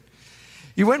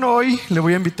Y bueno, hoy le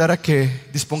voy a invitar a que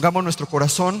dispongamos nuestro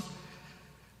corazón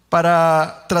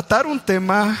para tratar un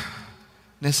tema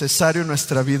necesario en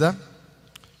nuestra vida.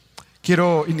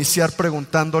 Quiero iniciar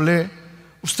preguntándole,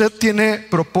 ¿usted tiene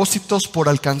propósitos por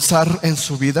alcanzar en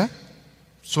su vida?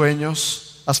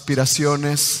 Sueños,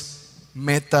 aspiraciones,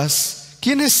 metas.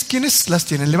 ¿Quiénes las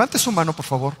tienen? Levante su mano, por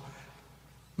favor.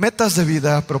 Metas de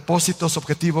vida, propósitos,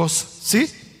 objetivos.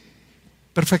 ¿Sí?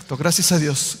 Perfecto, gracias a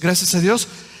Dios. Gracias a Dios.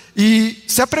 Y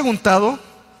se ha preguntado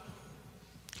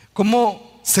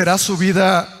cómo será su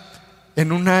vida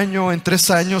en 1 año, en 3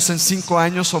 años, en 5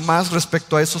 años o más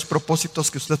respecto a esos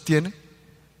propósitos que usted tiene.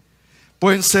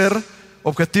 Pueden ser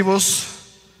objetivos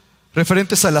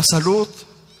referentes a la salud,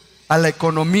 a la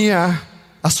economía,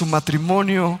 a su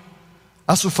matrimonio,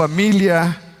 a su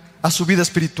familia, a su vida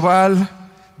espiritual,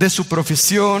 de su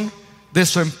profesión, de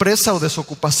su empresa o de su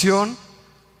ocupación.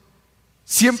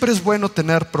 Siempre es bueno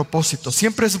tener propósitos,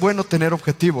 siempre es bueno tener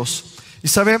objetivos. Y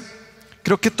sabe,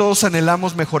 creo que todos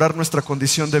anhelamos mejorar nuestra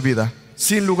condición de vida,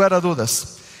 sin lugar a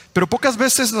dudas. Pero pocas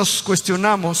veces nos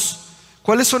cuestionamos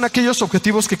cuáles son aquellos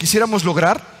objetivos que quisiéramos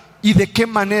lograr y de qué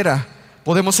manera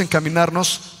podemos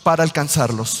encaminarnos para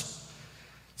alcanzarlos.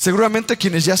 Seguramente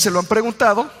quienes ya se lo han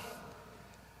preguntado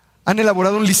han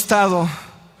elaborado un listado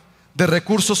de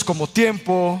recursos como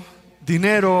tiempo,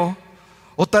 dinero,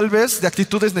 o tal vez de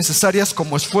actitudes necesarias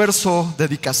como esfuerzo,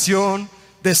 dedicación,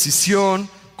 decisión,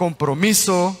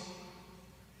 compromiso.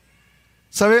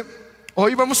 ¿Sabe?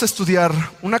 Hoy vamos a estudiar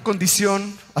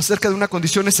acerca de una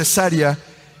condición necesaria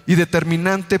y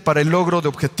determinante para el logro de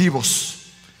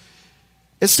objetivos.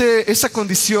 Esa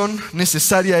condición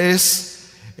necesaria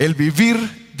es el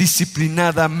vivir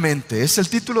disciplinadamente. Es el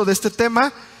título de este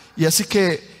tema, y así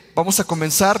que vamos a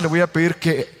comenzar. Le voy a pedir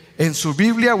que en su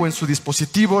Biblia o en su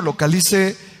dispositivo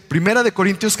localice 1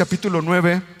 Corintios capítulo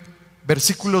 9,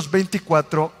 versículos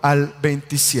 24 al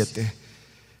 27.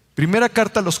 Primera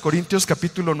carta a los Corintios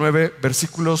capítulo 9,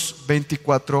 versículos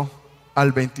 24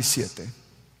 al 27.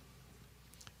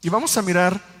 Y vamos a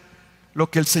mirar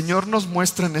lo que el Señor nos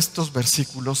muestra en estos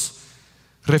versículos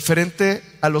referente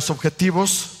a los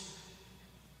objetivos,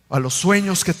 a los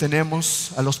sueños que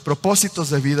tenemos, a los propósitos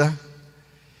de vida.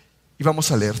 Y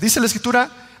vamos a leer. Dice la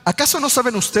Escritura: ¿acaso no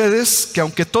saben ustedes que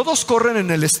aunque todos corren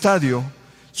en el estadio,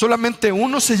 solamente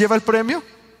uno se lleva el premio?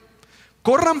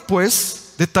 Corran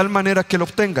pues de tal manera que lo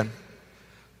obtengan.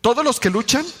 Todos los que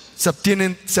luchan se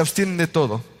abstienen de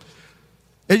todo.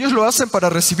 Ellos lo hacen para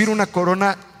recibir una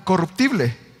corona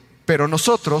corruptible, pero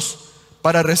nosotros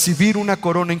para recibir una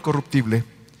corona incorruptible.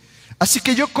 Así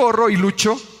que yo corro y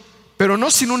lucho, pero no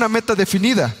sin una meta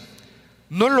definida.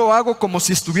 No lo hago como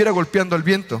si estuviera golpeando al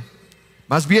viento.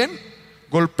 Más bien,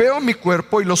 golpeo mi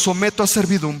cuerpo y lo someto a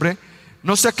servidumbre,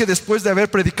 no sea que después de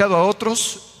haber predicado a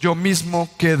otros, yo mismo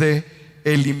quede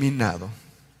eliminado.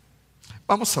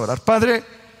 Vamos a orar. Padre,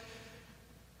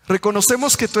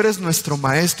 reconocemos que tú eres nuestro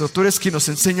maestro, tú eres quien nos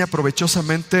enseña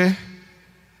provechosamente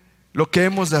lo que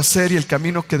hemos de hacer y el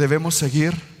camino que debemos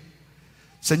seguir.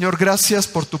 Señor, gracias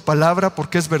por tu palabra,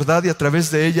 porque es verdad y a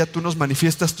través de ella tú nos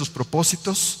manifiestas tus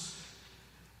propósitos.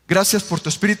 Gracias por tu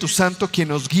Espíritu Santo, quien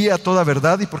nos guía a toda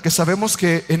verdad, y porque sabemos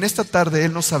que en esta tarde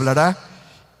Él nos hablará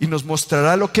y nos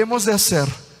mostrará lo que hemos de hacer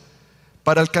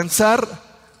para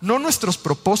alcanzar no nuestros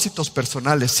propósitos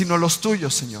personales, sino los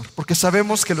tuyos, Señor, porque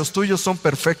sabemos que los tuyos son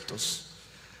perfectos.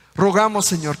 Rogamos,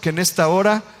 Señor, que en esta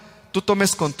hora tú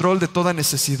tomes control de toda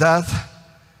necesidad,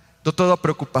 de toda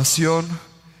preocupación,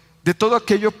 de todo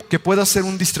aquello que pueda ser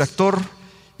un distractor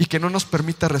y que no nos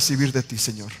permita recibir de ti,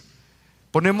 Señor.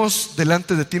 Ponemos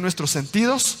delante de ti nuestros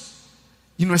sentidos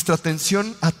y nuestra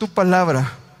atención a tu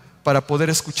palabra para poder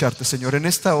escucharte, Señor, en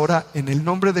esta hora, en el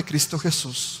nombre de Cristo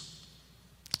Jesús.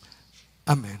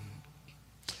 Amén.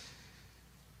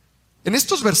 En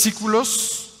estos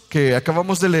versículos que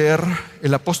acabamos de leer,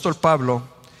 el apóstol Pablo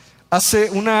hace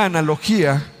una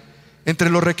analogía entre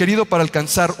lo requerido para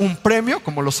alcanzar un premio,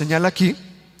 como lo señala aquí,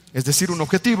 es decir, un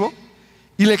objetivo,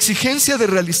 y la exigencia de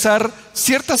realizar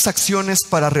ciertas acciones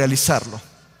para realizarlo.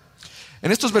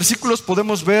 En estos versículos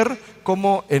podemos ver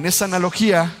cómo en esa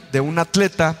analogía de un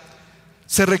atleta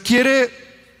se requiere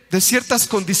de ciertas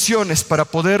condiciones para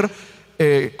poder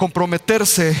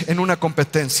comprometerse en una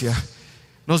competencia.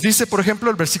 Nos dice, por ejemplo,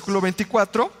 el versículo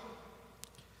 24: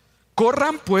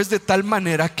 corran pues de tal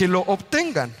manera que lo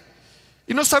obtengan.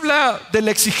 Y nos habla de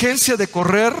la exigencia de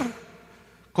correr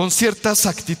con ciertas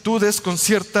actitudes, con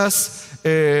cierto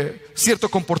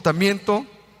comportamiento,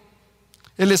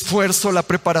 el esfuerzo, la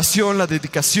preparación, la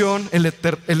dedicación,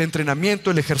 el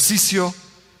entrenamiento, el ejercicio,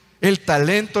 el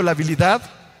talento, la habilidad,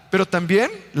 pero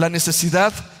también la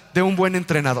necesidad de un buen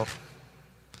entrenador.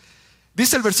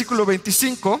 Dice el versículo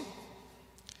 25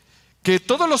 que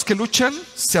todos los que luchan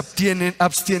se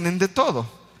abstienen de todo.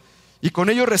 Y con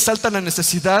ello resaltan la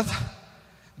necesidad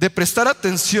de prestar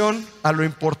atención a lo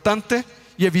importante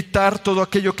y evitar todo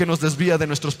aquello que nos desvía de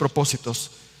nuestros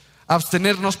propósitos.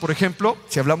 Abstenernos, por ejemplo,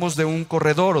 si hablamos de un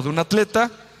corredor o de un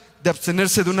atleta, de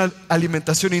abstenerse de una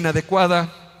alimentación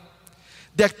inadecuada,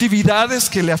 de actividades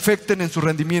que le afecten en su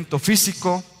rendimiento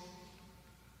físico,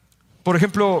 por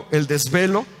ejemplo, el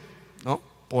desvelo, ¿no?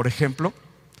 Por ejemplo.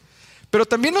 Pero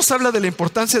también nos habla de la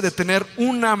importancia de tener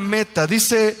una meta.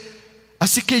 Dice,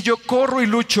 así que yo corro y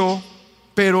lucho,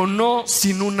 pero no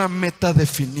sin una meta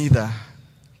definida.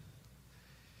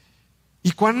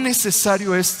 ¿Y cuán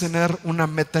necesario es tener una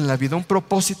meta en la vida, un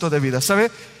propósito de vida?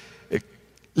 ¿Sabe?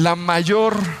 La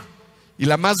mayor y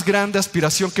la más grande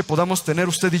aspiración que podamos tener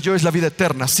usted y yo es la vida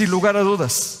eterna, sin lugar a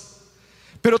dudas.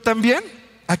 Pero también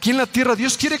aquí en la tierra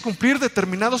Dios quiere cumplir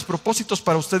determinados propósitos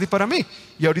para usted y para mí.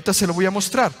 Y ahorita se lo voy a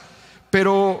mostrar.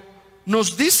 Pero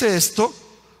nos dice esto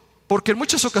porque en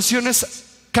muchas ocasiones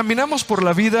caminamos por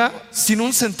la vida sin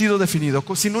un sentido definido,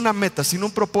 sin una meta, sin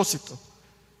un propósito.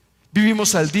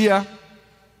 Vivimos al día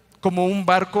como un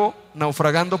barco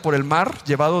naufragando por el mar,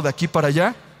 llevado de aquí para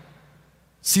allá,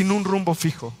 sin un rumbo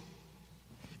fijo.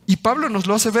 Y Pablo nos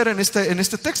lo hace ver en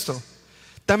este texto.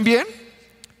 También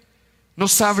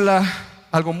nos habla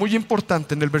algo muy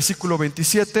importante en el versículo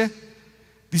 27.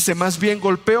 Dice, más bien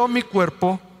golpeo mi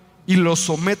cuerpo y lo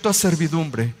someto a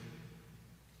servidumbre.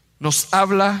 Nos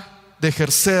habla de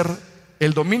ejercer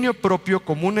el dominio propio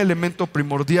como un elemento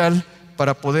primordial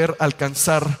para poder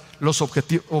alcanzar los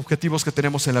objetivos que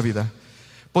tenemos en la vida.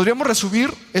 Podríamos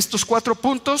resumir estos 4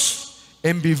 puntos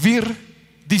en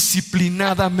vivir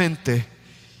disciplinadamente.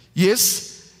 Y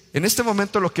es en este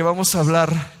momento lo que vamos a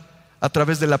hablar a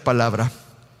través de la palabra.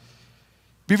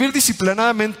 Vivir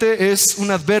disciplinadamente es un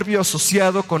adverbio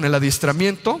asociado con el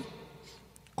adiestramiento,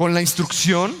 con la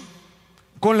instrucción,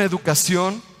 con la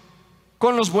educación,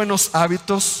 con los buenos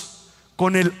hábitos,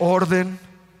 con el orden,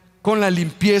 con la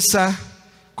limpieza,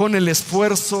 con el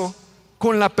esfuerzo,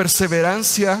 con la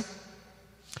perseverancia.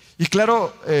 Y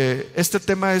claro, este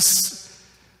tema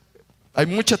hay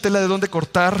mucha tela de donde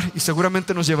cortar y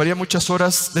seguramente nos llevaría muchas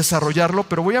horas desarrollarlo,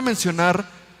 pero voy a mencionar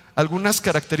algunas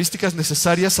características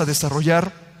necesarias a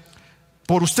desarrollar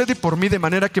por usted y por mí, de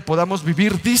manera que podamos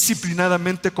vivir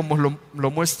disciplinadamente como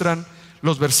lo muestran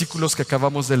los versículos que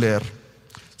acabamos de leer.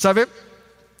 ¿Sabe?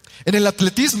 En el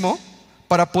atletismo,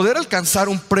 para poder alcanzar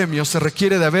un premio se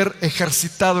requiere de haber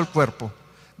ejercitado el cuerpo,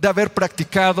 de haber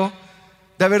practicado,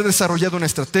 de haber desarrollado una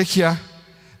estrategia,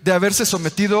 de haberse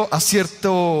sometido a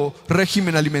cierto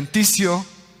régimen alimenticio,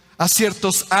 a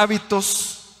ciertos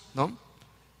hábitos, ¿no?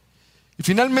 Y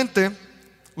finalmente,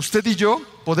 usted y yo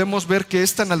podemos ver que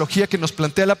esta analogía que nos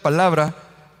plantea la palabra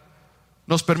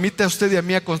nos permite a usted y a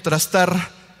mí a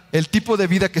contrastar el tipo de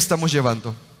vida que estamos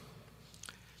llevando.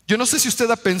 Yo no sé si usted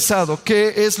ha pensado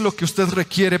qué es lo que usted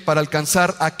requiere para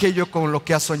alcanzar aquello con lo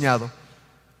que ha soñado,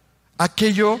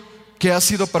 aquello que ha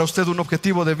sido para usted un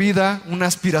objetivo de vida, una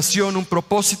aspiración, un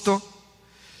propósito.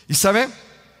 Y ¿sabe?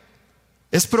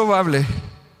 Es probable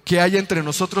que haya entre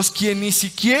nosotros quien ni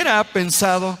siquiera ha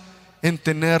pensado en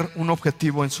tener un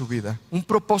objetivo en su vida, un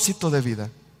propósito de vida.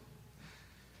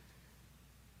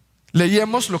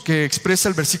 Leíamos lo que expresa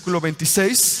el versículo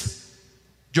 26.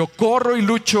 Yo corro y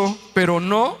lucho, pero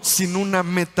no sin una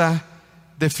meta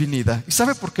definida. ¿Y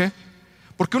sabe por qué?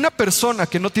 Porque una persona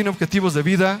que no tiene objetivos de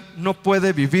vida no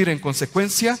puede vivir en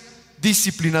consecuencia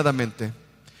disciplinadamente.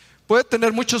 Puede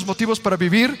tener muchos motivos para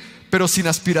vivir, pero sin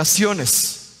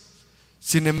aspiraciones.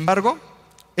 Sin embargo,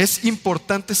 es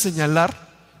importante señalar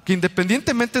que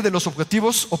independientemente de los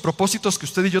objetivos o propósitos que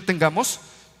usted y yo tengamos,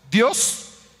 Dios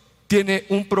tiene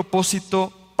un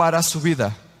propósito para su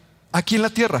vida, aquí en la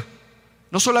tierra,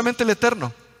 no solamente el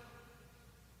eterno.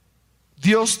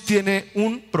 Dios tiene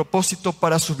un propósito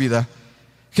para su vida.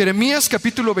 Jeremías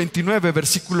capítulo 29,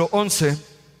 versículo 11,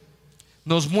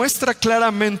 nos muestra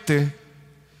claramente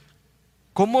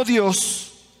cómo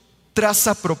Dios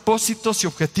traza propósitos y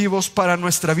objetivos para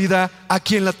nuestra vida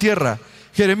aquí en la tierra.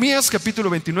 Jeremías capítulo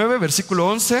 29, versículo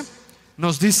 11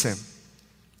 nos dice: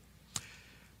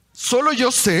 solo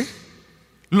yo sé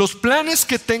los planes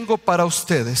que tengo para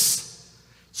ustedes.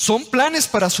 Son planes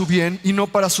para su bien y no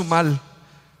para su mal,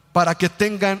 para que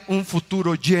tengan un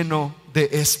futuro lleno de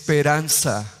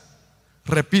esperanza.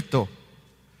 Repito,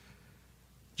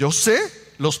 yo sé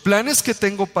los planes que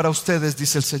tengo para ustedes,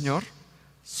 dice el Señor,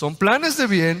 son planes de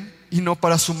bien y no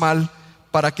para su mal,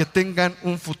 para que tengan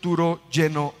un futuro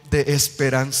lleno de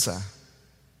esperanza.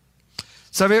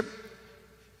 ¿Sabe?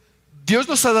 Dios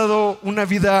nos ha dado una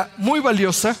vida muy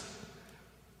valiosa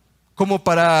como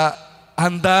para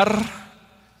andar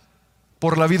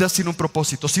por la vida sin un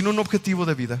propósito, sin un objetivo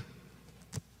de vida.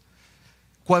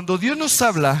 Cuando Dios nos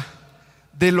habla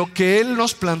de lo que Él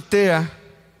nos plantea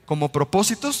como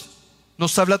propósitos,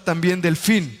 nos habla también del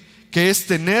fin, que es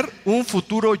tener un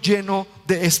futuro lleno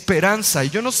de esperanza.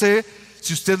 Y yo no sé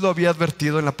si usted lo había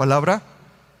advertido en la palabra,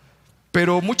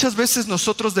 pero muchas veces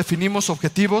nosotros definimos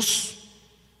objetivos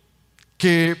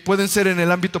que pueden ser en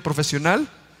el ámbito profesional,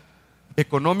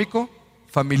 económico,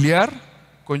 familiar,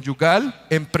 conyugal,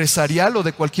 empresarial o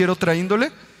de cualquier otra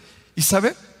índole. Y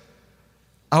 ¿sabe?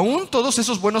 Aún todos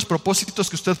esos buenos propósitos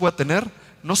que usted pueda tener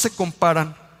no se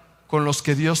comparan con los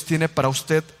que Dios tiene para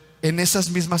usted en esas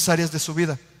mismas áreas de su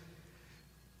vida.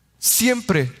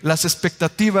 Siempre las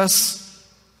expectativas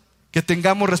que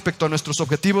tengamos respecto a nuestros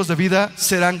objetivos de vida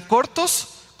serán cortos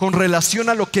con relación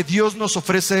a lo que Dios nos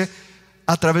ofrece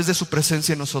a través de su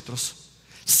presencia en nosotros.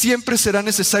 Siempre será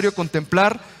necesario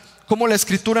contemplar cómo la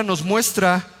Escritura nos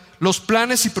muestra los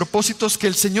planes y propósitos que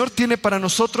el Señor tiene para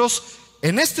nosotros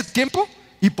en este tiempo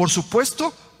y por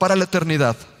supuesto para la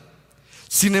eternidad.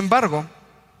 Sin embargo,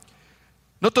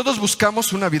 no todos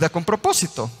buscamos una vida con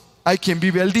propósito. Hay quien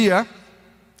vive al día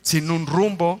sin un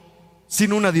rumbo,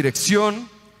 sin una dirección.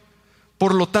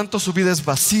 Por lo tanto, su vida es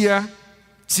vacía,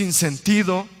 sin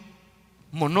sentido,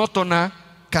 monótona,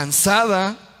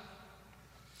 cansada.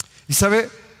 Y sabe,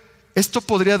 esto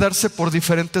podría darse por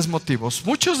diferentes motivos.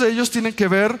 Muchos de ellos tienen que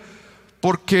ver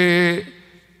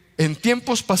porque en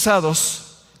tiempos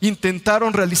pasados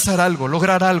intentaron realizar algo,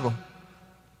 lograr algo.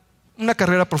 Una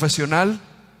carrera profesional,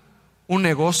 un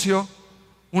negocio,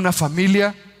 una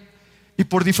familia, y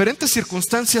por diferentes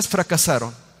circunstancias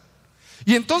fracasaron.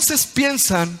 Y entonces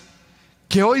piensan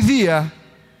que hoy día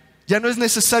ya no es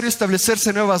necesario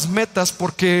establecerse nuevas metas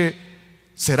porque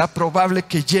será probable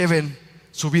que lleven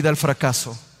su vida al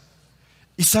fracaso.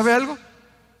 ¿Y sabe algo?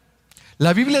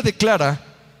 La Biblia declara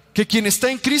que quien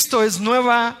está en Cristo es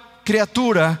nueva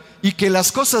criatura y que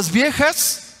las cosas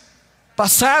viejas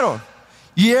pasaron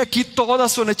y he aquí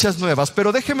todas son hechas nuevas.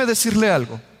 Pero déjeme decirle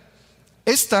algo.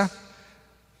 Esta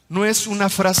no es una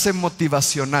frase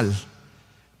motivacional.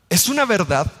 Es una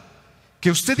verdad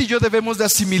que usted y yo debemos de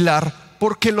asimilar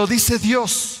porque lo dice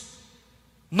Dios.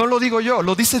 No lo digo yo,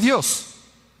 lo dice Dios.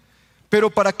 Pero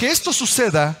para que esto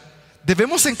suceda,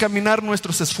 debemos encaminar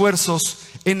nuestros esfuerzos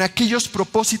en aquellos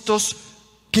propósitos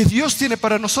que Dios tiene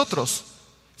para nosotros.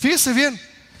 Fíjese bien,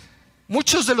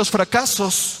 muchos de los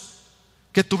fracasos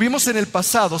que tuvimos en el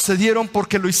pasado se dieron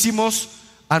porque lo hicimos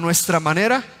a nuestra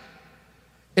manera,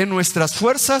 en nuestras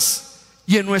fuerzas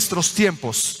y en nuestros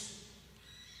tiempos.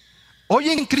 Hoy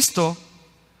en Cristo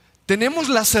tenemos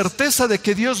la certeza de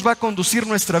que Dios va a conducir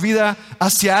nuestra vida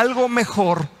hacia algo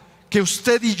mejor que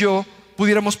usted y yo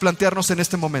pudiéramos plantearnos en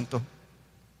este momento.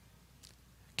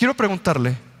 Quiero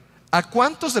preguntarle, ¿a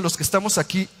cuántos de los que estamos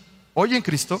aquí hoy en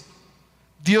Cristo,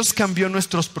 Dios cambió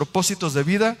nuestros propósitos de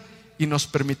vida y nos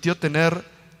permitió tener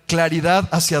claridad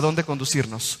hacia dónde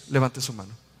conducirnos? Levante su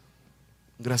mano.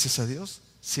 Gracias a Dios,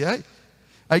 sí hay.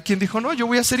 Hay quien dijo, no, yo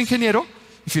voy a ser ingeniero,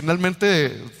 y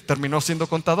finalmente terminó siendo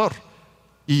contador.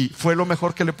 Y fue lo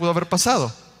mejor que le pudo haber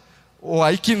pasado. O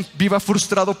hay quien viva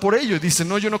frustrado por ello y dice,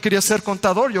 no, yo no quería ser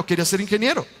contador, yo quería ser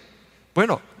ingeniero.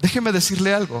 Bueno, déjeme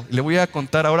decirle algo. Le voy a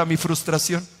contar ahora mi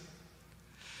frustración.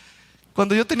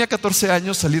 Cuando yo tenía 14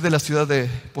 años salí de la ciudad de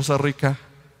Poza Rica.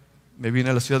 Me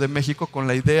vine a la Ciudad de México con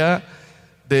la idea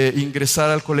de ingresar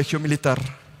al colegio militar.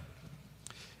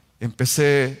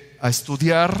 Empecé a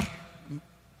estudiar,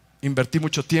 invertí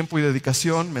mucho tiempo y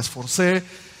dedicación, me esforcé.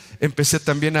 Empecé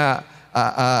también a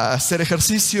hacer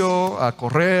ejercicio, a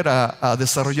correr, a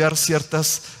desarrollar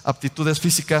ciertas aptitudes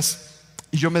físicas.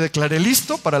 Y yo me declaré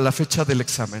listo para la fecha del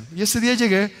examen. Y ese día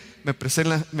llegué, me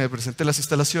presenté en las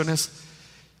instalaciones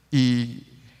y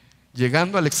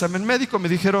llegando al examen médico me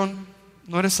dijeron,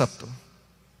 no eres apto.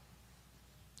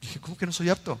 Dije, ¿cómo que no soy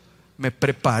apto? Me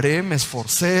preparé, me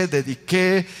esforcé,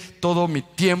 dediqué todo mi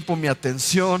tiempo, mi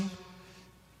atención.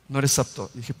 No eres apto.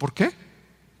 Dije, ¿por qué?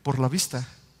 Por la vista.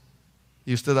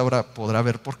 Y usted ahora podrá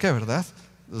ver por qué, ¿verdad?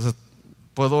 Entonces,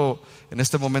 puedo en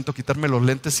este momento quitarme los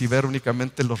lentes y ver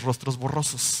únicamente los rostros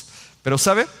borrosos. Pero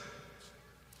 ¿sabe?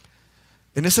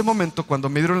 En ese momento, cuando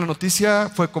me dieron la noticia,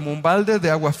 fue como un balde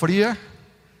de agua fría.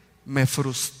 Me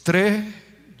frustré,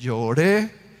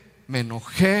 lloré, me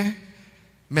enojé,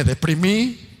 me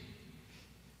deprimí.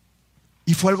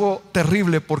 Y fue algo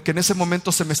terrible porque en ese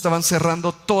momento se me estaban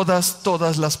cerrando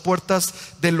todas las puertas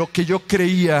de lo que yo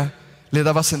creía le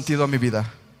daba sentido a mi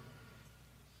vida.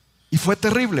 Y fue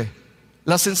terrible.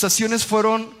 Las sensaciones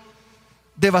fueron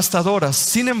devastadoras.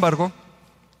 Sin embargo,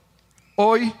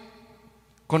 hoy,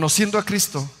 conociendo a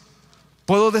Cristo,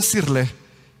 puedo decirle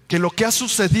que lo que ha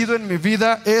sucedido en mi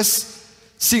vida es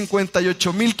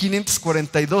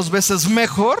 58,542 veces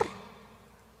mejor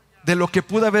de lo que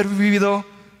pude haber vivido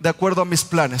de acuerdo a mis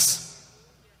planes.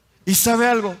 ¿Y sabe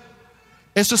algo?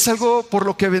 Eso es algo por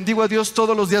lo que bendigo a Dios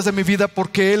todos los días de mi vida,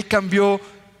 porque Él cambió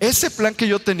ese plan que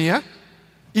yo tenía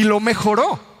y lo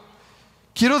mejoró.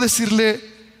 Quiero decirle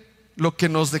lo que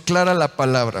nos declara la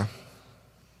palabra.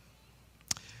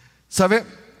 ¿Sabe?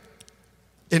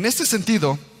 En este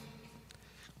sentido,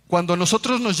 cuando a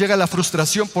nosotros nos llega la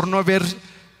frustración por no haber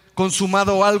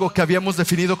consumado algo que habíamos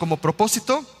definido como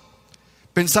propósito,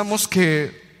 pensamos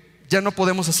que ya no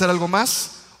podemos hacer algo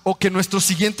más, o que nuestros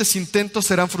siguientes intentos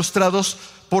serán frustrados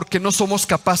porque no somos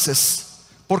capaces,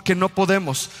 porque no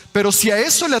podemos. Pero si a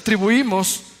eso le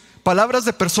atribuimos palabras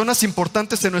de personas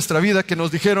importantes en nuestra vida que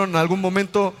nos dijeron en algún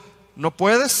momento: no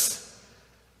puedes,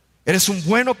 eres un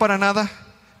bueno para nada,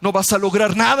 no vas a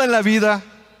lograr nada en la vida,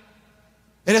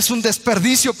 eres un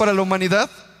desperdicio para la humanidad,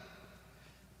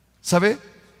 ¿sabe?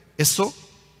 Eso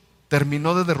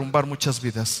terminó de derrumbar muchas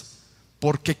vidas,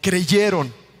 porque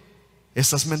creyeron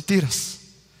esas mentiras.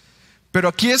 Pero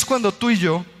aquí es cuando tú y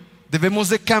yo debemos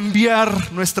de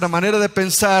cambiar nuestra manera de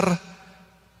pensar,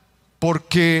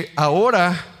 porque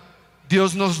ahora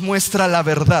Dios nos muestra la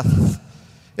verdad.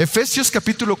 Efesios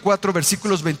capítulo 4,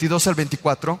 versículos 22 al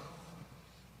 24.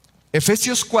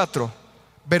 Efesios 4,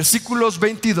 versículos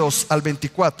 22 al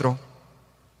 24,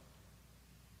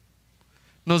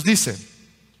 nos dice: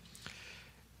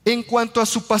 en cuanto a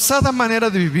su pasada manera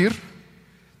de vivir,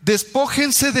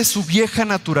 despójense de su vieja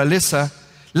naturaleza,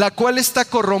 la cual está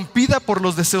corrompida por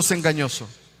los deseos engañosos.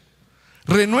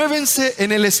 Renuévense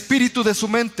en el espíritu de su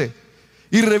mente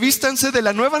y revístanse de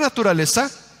la nueva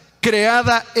naturaleza,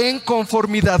 creada en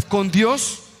conformidad con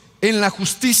Dios, en la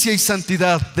justicia y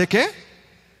santidad. ¿De qué?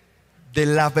 De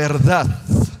la verdad.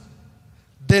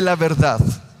 De la verdad.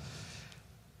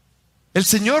 El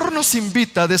Señor nos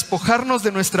invita a despojarnos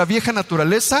de nuestra vieja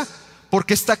naturaleza,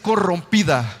 porque está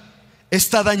corrompida,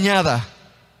 está dañada,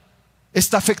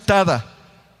 está afectada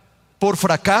por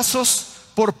fracasos,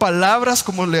 por palabras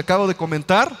como le acabo de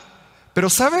comentar.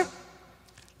 Pero ¿sabe?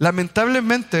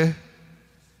 Lamentablemente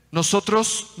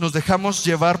nosotros nos dejamos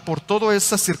llevar por todas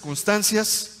esas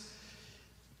circunstancias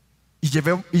y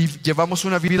llevamos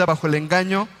una vida bajo el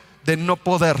engaño de no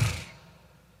poder,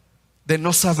 de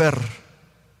no saber.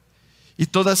 Y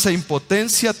toda esa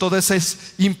impotencia, todas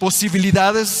esas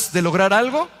imposibilidades de lograr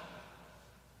algo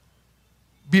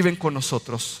viven con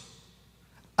nosotros.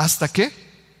 ¿Hasta qué?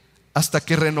 Hasta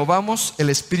que renovamos el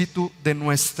espíritu de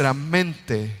nuestra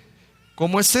mente.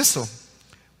 ¿Cómo es eso?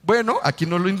 Bueno, aquí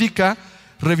nos lo indica: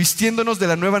 revistiéndonos de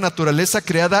la nueva naturaleza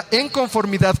creada en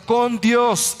conformidad con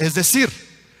Dios. Es decir,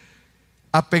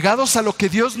 apegados a lo que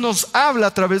Dios nos habla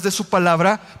a través de su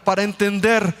palabra, para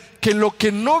entender que lo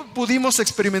que no pudimos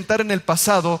experimentar en el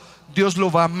pasado, Dios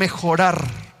lo va a mejorar,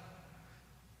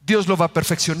 Dios lo va a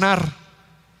perfeccionar,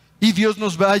 y Dios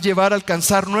nos va a llevar a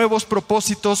alcanzar nuevos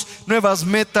propósitos, nuevas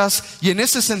metas. Y en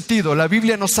ese sentido la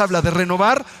Biblia nos habla de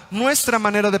renovar nuestra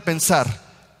manera de pensar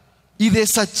y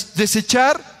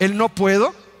desechar el no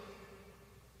puedo,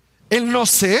 el no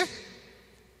sé,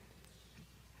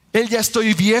 el ya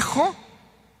estoy viejo,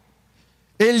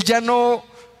 el ya no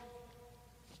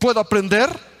puedo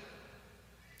aprender.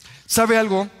 ¿Sabe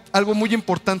algo? Algo muy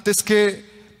importante es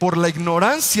que por la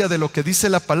ignorancia de lo que dice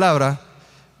la palabra,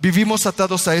 vivimos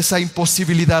atados a esa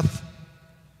imposibilidad.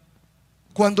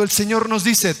 Cuando el Señor nos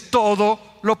dice: todo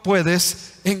lo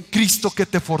puedes en Cristo que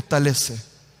te fortalece.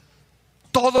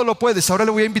 Todo lo puedes. Ahora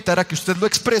le voy a invitar a que usted lo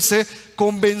exprese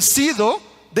convencido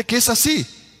de que es así.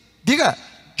 Diga: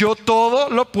 yo todo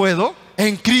lo puedo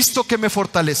en Cristo que me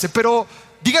fortalece. Pero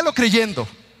dígalo creyendo,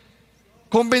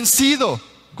 convencido,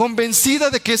 convencida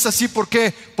de que es así. ¿Por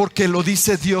qué? Porque lo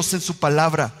dice Dios en su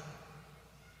palabra.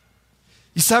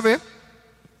 ¿Y sabe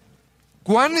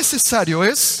cuán necesario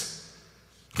es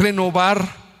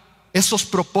renovar esos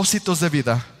propósitos de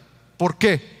vida? ¿Por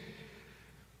qué?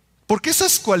 Porque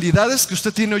esas cualidades que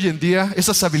usted tiene hoy en día,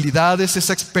 esas habilidades,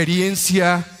 esa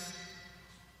experiencia,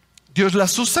 Dios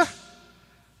las usa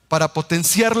para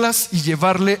potenciarlas y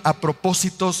llevarle a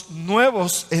propósitos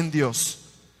nuevos en Dios.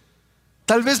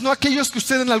 Tal vez no aquellos que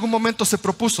usted en algún momento se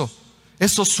propuso.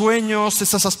 Esos sueños,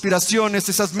 esas aspiraciones,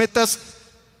 esas metas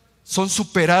son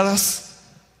superadas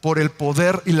por el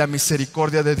poder y la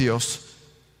misericordia de Dios.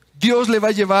 Dios le va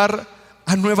a llevar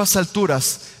a nuevas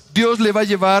alturas, Dios le va a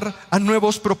llevar a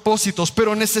nuevos propósitos,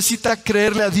 pero necesita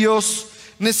creerle a Dios,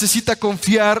 necesita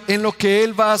confiar en lo que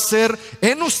Él va a hacer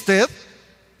en usted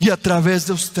y a través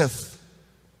de usted.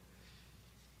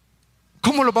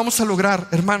 ¿Cómo lo vamos a lograr,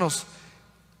 hermanos?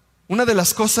 Una de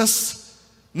las cosas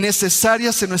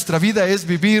necesarias en nuestra vida es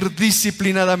vivir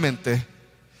disciplinadamente.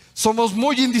 Somos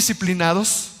muy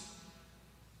indisciplinados,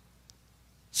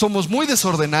 somos muy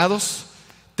desordenados,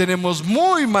 tenemos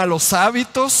muy malos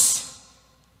hábitos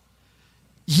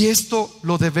y esto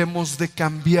lo debemos de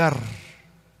cambiar.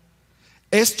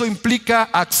 Esto implica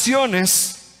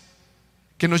acciones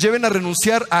que nos lleven a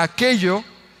renunciar a aquello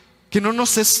que no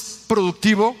nos es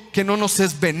productivo, que no nos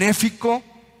es benéfico,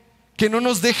 que no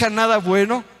nos deja nada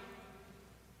bueno.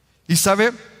 Y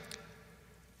sabe,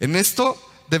 en esto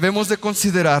debemos de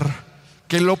considerar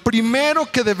que lo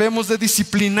primero que debemos de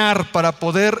disciplinar para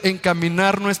poder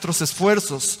encaminar nuestros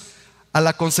esfuerzos a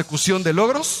la consecución de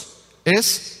logros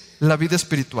es la vida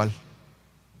espiritual.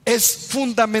 Es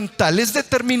fundamental, es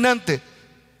determinante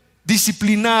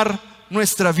disciplinar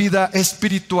nuestra vida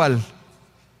espiritual.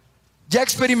 Ya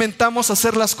experimentamos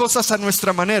hacer las cosas a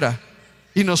nuestra manera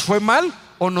y nos fue mal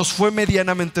o nos fue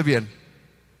medianamente bien.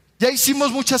 Ya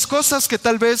hicimos muchas cosas que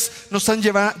tal vez nos han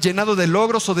llenado de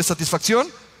logros o de satisfacción,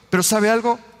 pero ¿sabe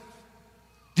algo?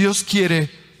 Dios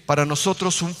quiere para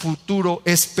nosotros un futuro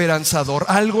esperanzador,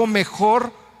 algo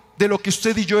mejor de lo que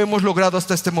usted y yo hemos logrado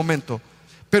hasta este momento.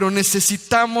 Pero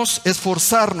necesitamos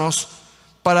esforzarnos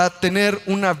para tener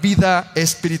una vida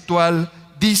espiritual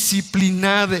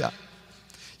disciplinada.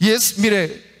 Y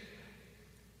mire,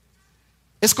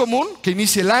 es común que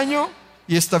inicie el año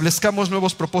y establezcamos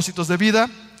nuevos propósitos de vida.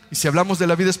 Y si hablamos de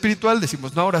la vida espiritual,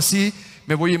 decimos, no, ahora sí,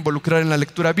 me voy a involucrar en la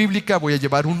lectura bíblica, voy a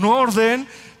llevar un orden,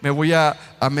 me voy a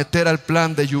meter al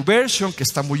plan de YouVersion, que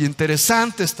está muy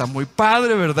interesante, está muy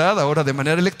padre, ¿verdad? Ahora de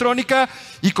manera electrónica.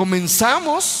 Y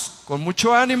comenzamos con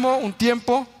mucho ánimo un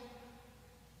tiempo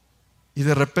y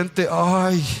de repente,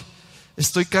 ay,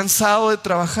 estoy cansado de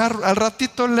trabajar, al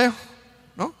ratito leo,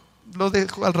 ¿no? Lo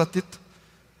dejo al ratito.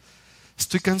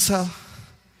 Estoy cansado.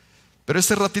 Pero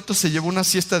ese ratito se llevó una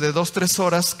siesta de 2-3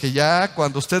 horas que ya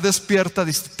cuando usted despierta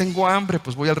dice, tengo hambre,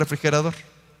 pues voy al refrigerador.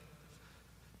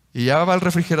 Y ya va al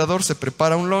refrigerador, se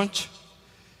prepara un lunch,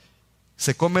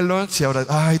 se come el lunch y ahora,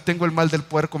 ay, tengo el mal del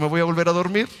puerco, me voy a volver a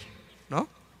dormir, ¿no?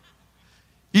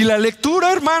 Y la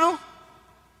lectura, hermano,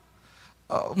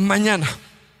 mañana,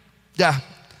 ya,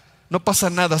 no pasa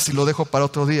nada si lo dejo para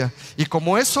otro día. Y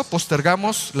como eso,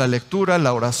 postergamos la lectura,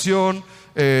 la oración,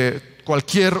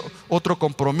 cualquier otro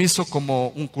compromiso como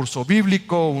un curso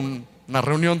bíblico, una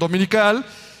reunión dominical,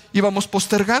 y vamos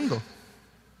postergando.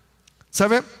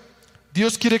 ¿Sabe?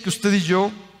 Dios quiere que usted y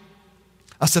yo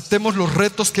aceptemos los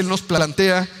retos que Él nos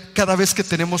plantea cada vez que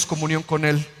tenemos comunión con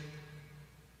Él.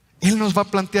 Él nos va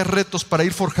a plantear retos para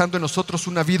ir forjando en nosotros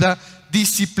una vida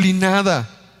disciplinada.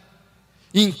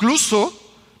 Incluso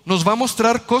nos va a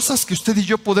mostrar cosas que usted y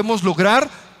yo podemos lograr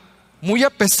muy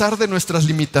a pesar de nuestras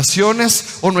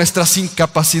limitaciones o nuestras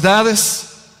incapacidades.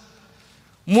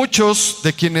 Muchos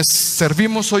de quienes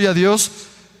servimos hoy a Dios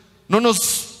no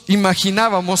nos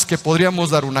imaginábamos que podríamos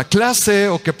dar una clase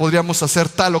o que podríamos hacer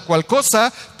tal o cual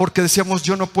cosa porque decíamos,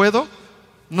 yo no puedo,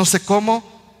 no sé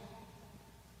cómo.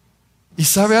 ¿Y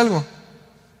sabe algo?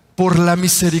 Por la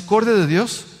misericordia de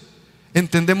Dios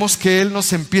entendemos que Él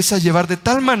nos empieza a llevar de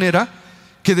tal manera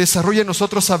que desarrolla en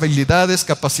nosotros habilidades,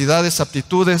 capacidades,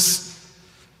 aptitudes.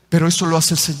 Pero eso lo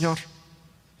hace el Señor.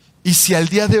 Y si al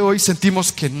día de hoy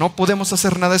sentimos que no podemos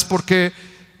hacer nada es porque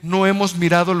no hemos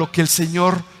mirado lo que el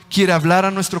Señor quiere hablar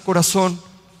a nuestro corazón.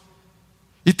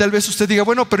 Y tal vez usted diga,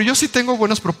 bueno, pero yo sí tengo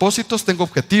buenos propósitos, tengo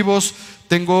objetivos,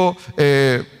 tengo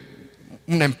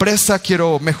una empresa,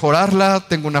 quiero mejorarla,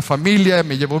 tengo una familia,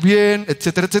 me llevo bien,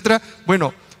 etcétera, etcétera.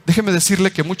 Bueno, déjeme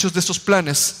decirle que muchos de esos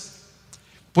planes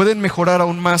pueden mejorar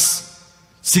aún más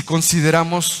si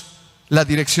consideramos la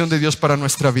dirección de Dios para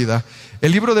nuestra vida.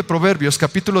 El libro de Proverbios,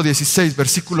 capítulo 16,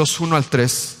 versículos 1 al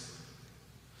 3.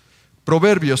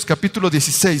 Proverbios, capítulo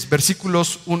 16,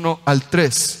 versículos 1 al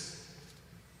 3.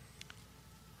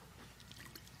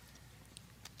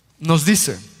 Nos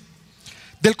dice,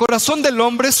 del corazón del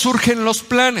hombre surgen los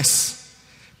planes,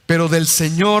 pero del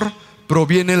Señor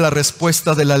proviene la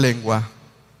respuesta de la lengua.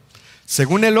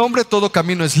 Según el hombre todo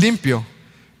camino es limpio,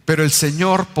 pero el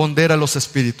Señor pondera los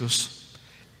espíritus.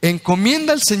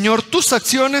 Encomienda al Señor tus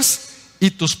acciones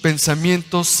y tus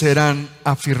pensamientos serán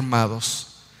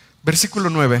afirmados.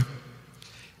 Versículo 9.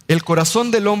 El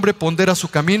corazón del hombre pondera su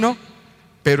camino,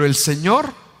 pero el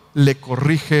Señor le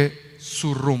corrige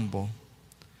su rumbo.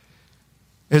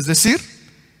 Es decir,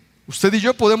 usted y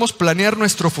yo podemos planear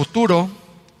nuestro futuro,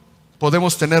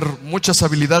 podemos tener muchas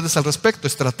habilidades al respecto,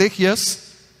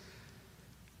 estrategias,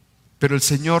 pero el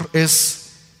Señor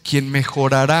es quien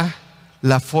mejorará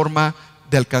la forma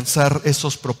de alcanzar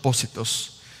esos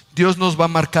propósitos. Dios nos va a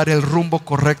marcar el rumbo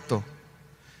correcto.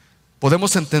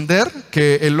 Podemos entender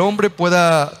que el hombre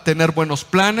pueda tener buenos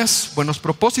planes, buenos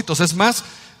propósitos. Es más,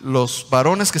 los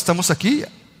varones que estamos aquí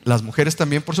las mujeres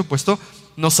también, por supuesto,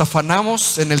 nos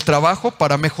afanamos en el trabajo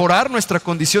para mejorar nuestra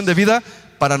condición de vida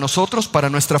para nosotros, para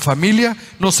nuestra familia,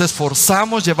 nos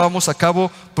esforzamos, llevamos a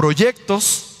cabo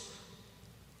proyectos,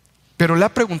 pero ¿le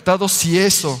ha preguntado si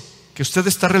eso que usted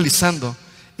está realizando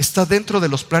está dentro de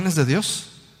los planes de Dios?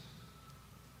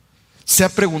 ¿Se ha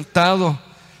preguntado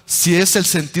si es el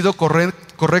sentido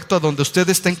correcto a donde usted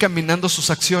está encaminando sus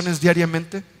acciones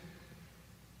diariamente?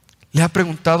 ¿Le ha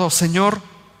preguntado, Señor,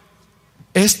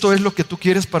 esto es lo que tú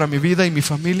quieres para mi vida y mi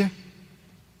familia?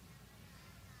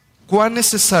 ¿Cuán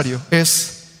necesario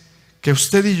es que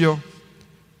usted y yo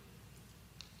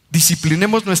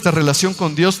disciplinemos nuestra relación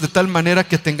con Dios de tal manera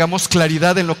que tengamos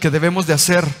claridad en lo que debemos de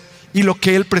hacer y lo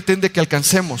que Él pretende que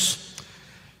alcancemos?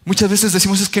 Muchas veces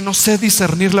decimos, es que no sé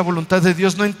discernir la voluntad de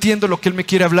Dios, no entiendo lo que Él me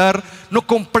quiere hablar, no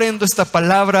comprendo esta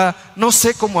palabra, no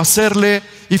sé cómo hacerle,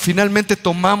 y finalmente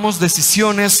tomamos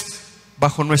decisiones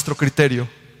bajo nuestro criterio.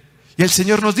 Y el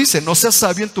Señor nos dice, no seas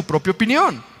sabio en tu propia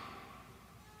opinión.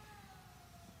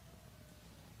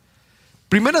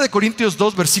 Primera de Corintios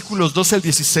 2, versículos 12 al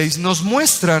 16 nos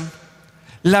muestran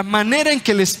la manera en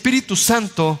que el Espíritu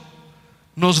Santo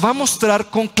nos va a mostrar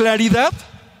con claridad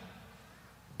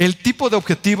el tipo de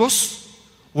objetivos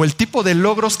o el tipo de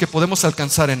logros que podemos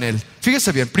alcanzar en Él.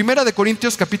 Fíjese bien, Primera de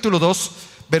Corintios capítulo 2,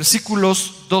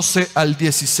 versículos 12 al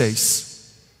 16.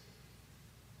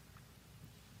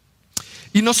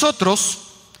 Y nosotros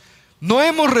no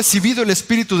hemos recibido el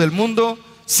espíritu del mundo,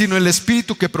 sino el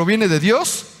Espíritu que proviene de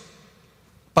Dios,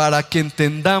 para que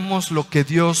entendamos lo que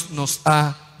Dios nos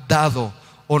ha dado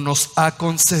o nos ha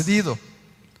concedido.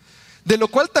 De lo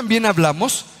cual también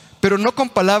hablamos, pero no con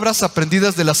palabras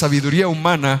aprendidas de la sabiduría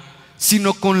humana,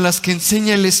 sino con las que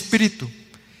enseña el Espíritu,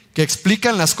 que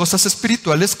explican las cosas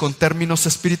espirituales con términos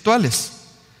espirituales.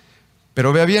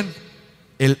 Pero vea bien,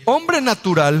 el hombre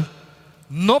natural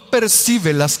no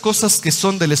percibe las cosas que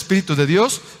son del Espíritu de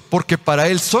Dios, porque para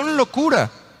él son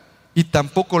locura, y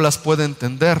tampoco las puede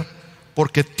entender,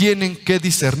 porque tienen que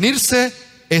discernirse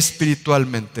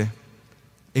espiritualmente.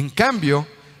 En cambio,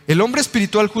 el hombre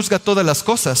espiritual juzga todas las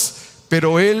cosas,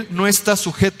 pero él no está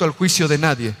sujeto al juicio de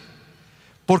nadie.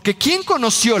 Porque ¿quién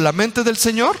conoció la mente del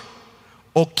Señor?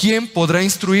 ¿O quién podrá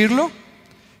instruirlo?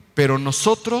 Pero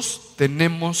nosotros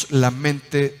tenemos la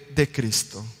mente de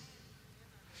Cristo.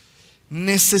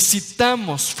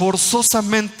 Necesitamos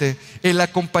forzosamente el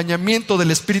acompañamiento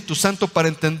del Espíritu Santo para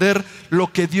entender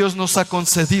lo que Dios nos ha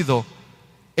concedido.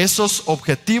 Esos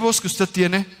objetivos que usted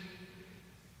tiene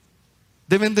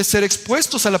deben de ser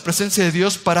expuestos a la presencia de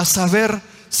Dios para saber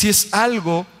si es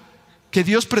algo que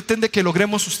Dios pretende que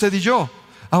logremos usted y yo.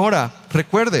 Ahora,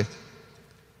 recuerde,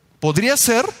 podría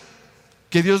ser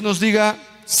que Dios nos diga,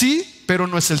 sí, pero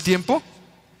no es el tiempo,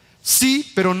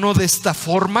 sí, pero no de esta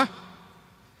forma.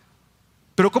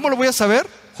 Pero ¿cómo lo voy a saber?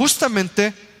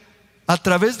 Justamente a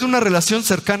través de una relación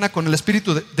cercana con el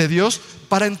Espíritu de Dios,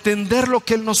 para entender lo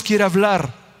que Él nos quiere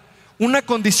hablar. Una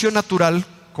condición natural,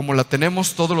 como la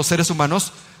tenemos todos los seres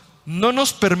humanos, no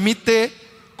nos permite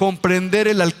comprender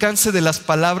el alcance de las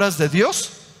palabras de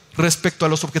Dios respecto a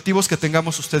los objetivos que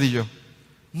tengamos usted y yo.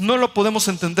 No lo podemos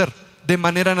entender de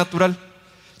manera natural.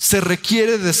 Se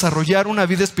requiere desarrollar una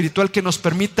vida espiritual que nos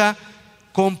permita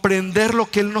comprender lo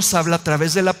que Él nos habla a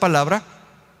través de la palabra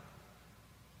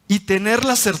y tener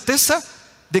la certeza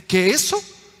de que eso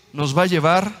nos va a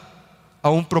llevar a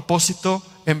un propósito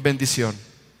en bendición.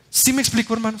 ¿Sí me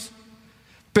explico, hermanos?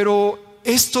 Pero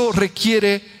esto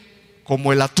requiere,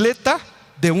 como el atleta,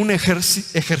 de un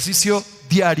ejercicio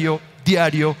diario,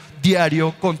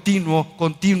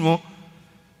 continuo.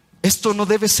 Esto no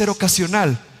debe ser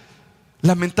ocasional.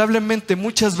 Lamentablemente,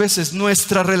 muchas veces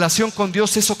nuestra relación con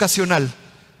Dios es ocasional.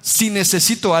 Si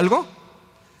necesito algo,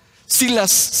 si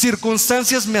las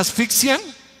circunstancias me asfixian,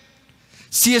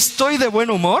 si estoy de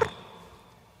buen humor,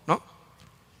 ¿no?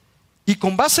 Y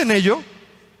con base en ello,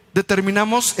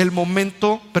 determinamos el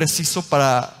momento preciso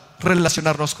para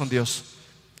relacionarnos con Dios.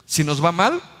 Si nos va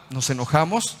mal, nos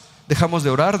enojamos, dejamos de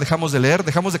orar, dejamos de leer,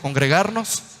 dejamos de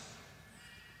congregarnos,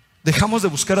 dejamos de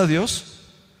buscar a Dios.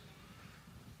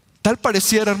 Tal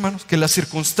pareciera, hermanos, que las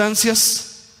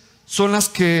circunstancias son las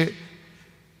que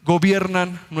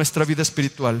gobiernan nuestra vida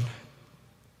espiritual.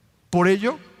 Por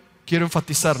ello, quiero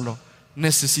enfatizarlo,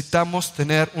 necesitamos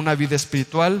tener una vida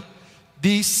espiritual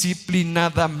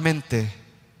disciplinadamente.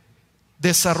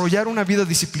 Desarrollar una vida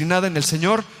disciplinada en el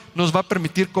Señor nos va a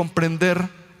permitir comprender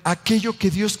aquello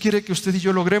que Dios quiere que usted y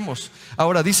yo logremos.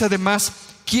 Ahora dice además,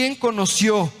 ¿quién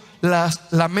conoció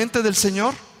la mente del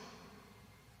Señor?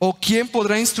 ¿O quién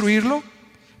podrá instruirlo?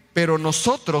 Pero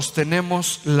nosotros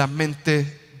tenemos la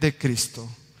mente de Cristo.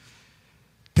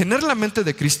 Tener la mente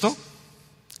de Cristo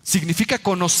Significa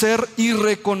conocer y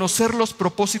reconocer los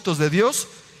propósitos de Dios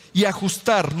y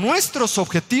ajustar nuestros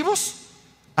objetivos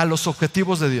a los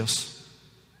objetivos de Dios.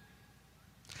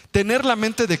 Tener la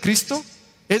mente de Cristo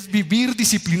es vivir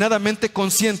disciplinadamente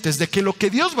conscientes de que lo que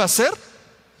Dios va a hacer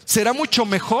será mucho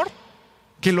mejor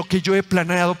que lo que yo he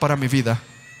planeado para mi vida.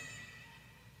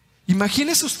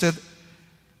 Imagínese usted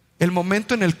el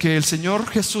momento en el que el Señor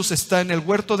Jesús está en el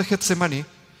huerto de Getsemaní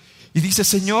y dice: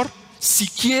 Señor, si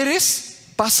quieres,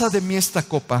 pasa de mí esta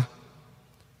copa,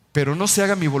 pero no se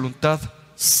haga mi voluntad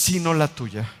sino la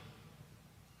tuya.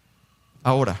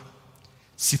 Ahora,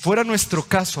 si fuera nuestro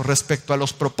caso respecto a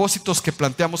los propósitos que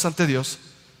planteamos ante Dios,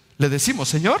 le decimos: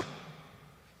 Señor,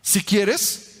 si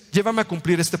quieres, llévame a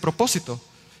cumplir este propósito,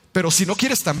 pero si no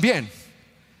quieres también,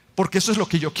 porque eso es lo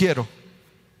que yo quiero.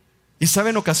 Y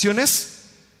sabe, en ocasiones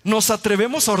nos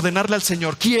atrevemos a ordenarle al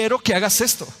Señor: quiero que hagas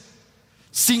esto,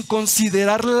 sin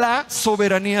considerar la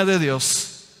soberanía de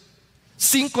Dios,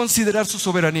 sin considerar su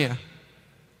soberanía.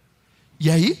 Y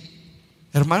ahí,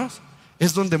 hermanos,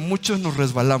 es donde muchos nos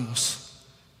resbalamos,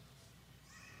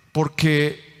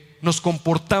 porque nos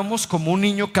comportamos como un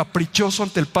niño caprichoso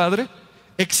ante el Padre,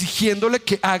 exigiéndole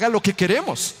que haga lo que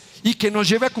queremos y que nos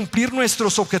lleve a cumplir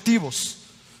nuestros objetivos.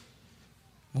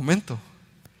 Momento,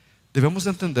 debemos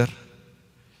de entender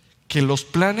que los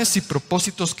planes y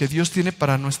propósitos que Dios tiene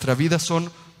para nuestra vida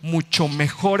son mucho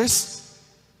mejores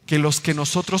que los que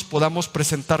nosotros podamos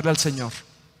presentarle al Señor.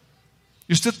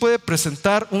 Y usted puede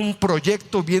presentar un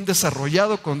proyecto bien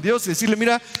desarrollado con Dios y decirle: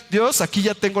 mira, Dios, aquí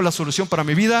ya tengo la solución para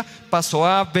mi vida, paso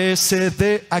A, B, C,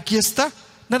 D, aquí está,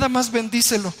 nada más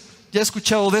bendícelo. Ya he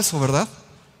escuchado de eso, ¿verdad?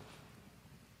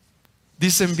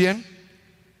 Dicen bien: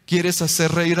 ¿quieres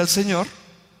hacer reír al Señor?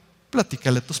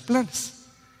 Platícale tus planes.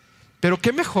 Pero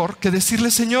qué mejor que decirle: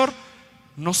 Señor,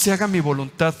 no se haga mi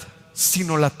voluntad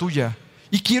sino la tuya.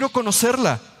 Y quiero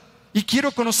conocerla,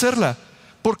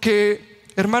 porque,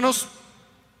 hermanos,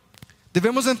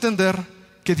 debemos de entender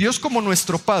que Dios, como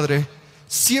nuestro Padre,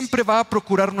 siempre va a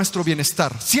procurar nuestro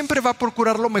bienestar, siempre va a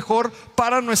procurar lo mejor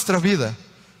para nuestra vida.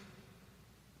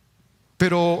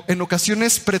 Pero en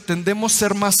ocasiones pretendemos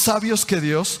ser más sabios que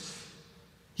Dios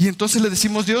y entonces le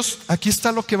decimos: Dios, aquí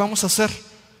está lo que vamos a hacer,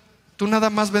 tú nada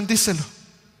más bendícelo.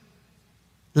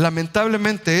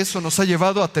 Lamentablemente eso nos ha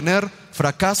llevado a tener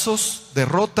fracasos,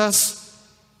 derrotas,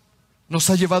 nos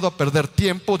ha llevado a perder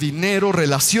tiempo, dinero,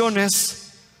 relaciones,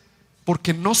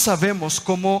 porque no sabemos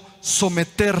cómo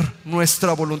someter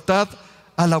nuestra voluntad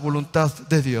a la voluntad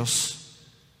de Dios.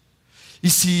 Y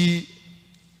si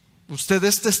usted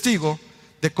es testigo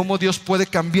de cómo Dios puede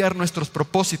cambiar nuestros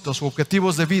propósitos u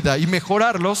objetivos de vida y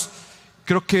mejorarlos,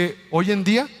 creo que hoy en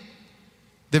día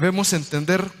debemos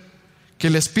entender que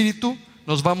el Espíritu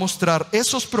nos va a mostrar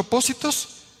esos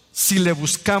propósitos si le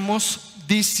buscamos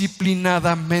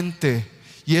disciplinadamente.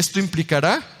 Y esto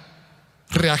implicará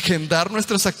reagendar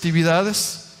nuestras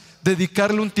actividades,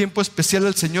 dedicarle un tiempo especial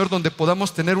al Señor donde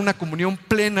podamos tener una comunión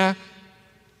plena,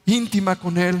 íntima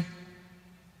con Él,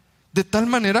 de tal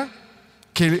manera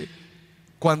que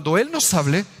cuando Él nos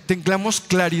hable tengamos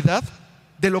claridad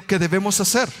de lo que debemos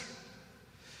hacer.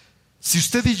 Si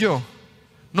usted y yo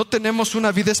no tenemos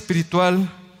una vida espiritual,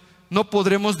 no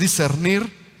podremos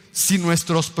discernir si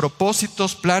nuestros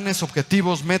propósitos, planes,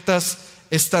 objetivos, metas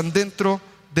están dentro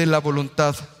de la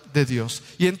voluntad de Dios.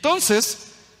 Y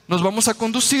entonces nos vamos a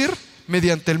conducir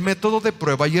mediante el método de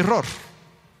prueba y error.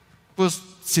 Pues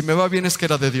si me va bien es que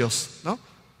era de Dios, ¿no?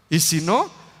 Y si no,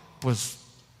 pues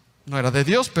no era de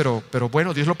Dios, pero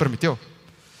bueno, Dios lo permitió.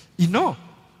 Y no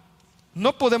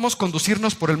podemos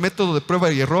conducirnos por el método de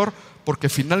prueba y error, porque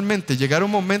finalmente llegará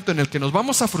un momento en el que nos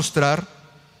vamos a frustrar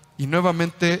y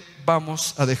nuevamente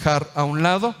vamos a dejar a un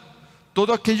lado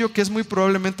todo aquello que es muy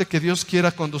probablemente que Dios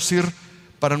quiera conducir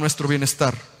para nuestro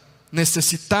bienestar.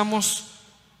 Necesitamos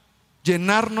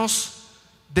llenarnos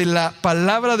de la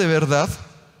palabra de verdad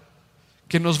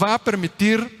que nos va a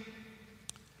permitir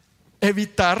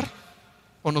evitar,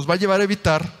 o nos va a llevar a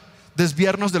evitar,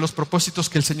 desviarnos de los propósitos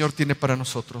que el Señor tiene para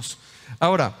nosotros.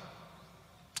 Ahora,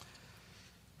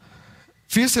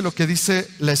 fíjese lo que dice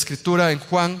la Escritura en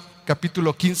Juan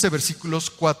capítulo 15, versículos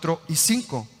 4 y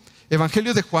 5.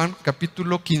 Evangelio de Juan,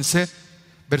 capítulo 15,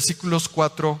 versículos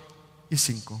 4 y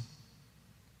 5.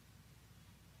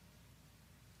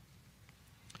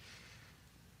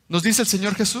 Nos dice el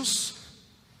Señor Jesús: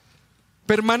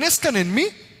 permanezcan en mí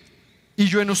y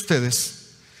yo en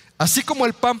ustedes. Así como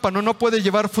el pámpano no puede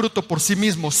llevar fruto por sí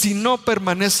mismo si no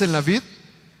permanece en la vid,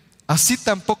 así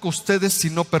tampoco ustedes si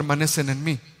no permanecen en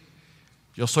mí.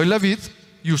 Yo soy la vid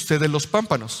y ustedes los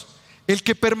pámpanos. El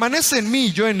que permanece en mí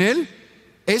y yo en él,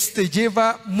 éste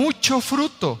lleva mucho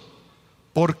fruto,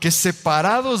 porque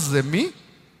separados de mí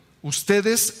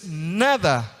ustedes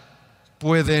nada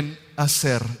pueden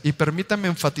hacer. Y permítanme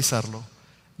enfatizarlo,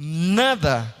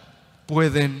 nada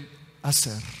pueden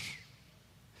hacer.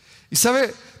 Y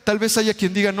sabe, tal vez haya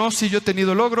quien diga, no, sí, yo he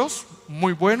tenido logros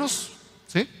muy buenos,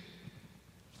 ¿sí?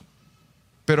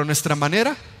 Pero nuestra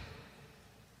manera,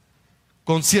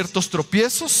 con ciertos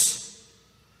tropiezos,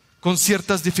 con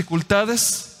ciertas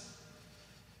dificultades,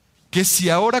 que si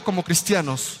ahora como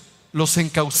cristianos los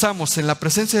encauzamos en la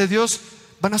presencia de Dios,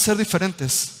 van a ser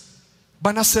diferentes,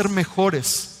 van a ser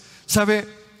mejores. ¿Sabe?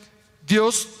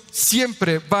 Dios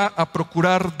siempre va a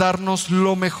procurar darnos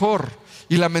lo mejor.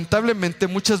 Y lamentablemente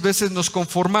muchas veces nos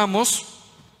conformamos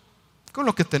con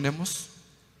lo que tenemos.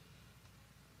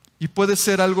 Y puede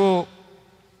ser algo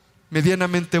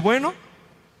medianamente bueno,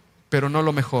 pero no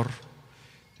lo mejor.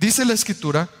 Dice la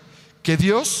Escritura que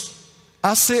Dios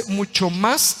hace mucho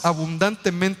más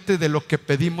abundantemente de lo que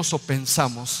pedimos o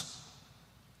pensamos.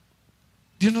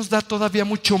 Dios nos da todavía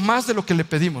mucho más de lo que le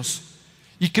pedimos.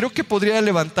 Y creo que podría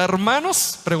levantar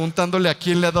manos preguntándole a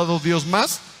quién le ha dado Dios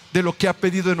más de lo que ha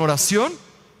pedido en oración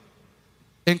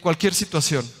en cualquier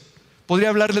situación. Podría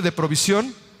hablarle de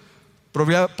provisión,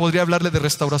 podría hablarle de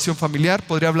restauración familiar,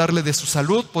 podría hablarle de su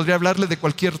salud, podría hablarle de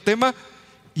cualquier tema,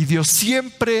 y Dios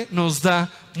siempre nos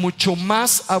da mucho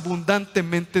más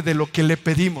abundantemente de lo que le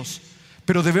pedimos.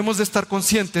 Pero debemos de estar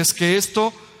conscientes que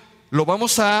esto lo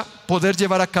vamos a poder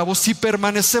llevar a cabo si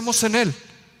permanecemos en Él.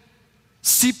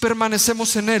 Si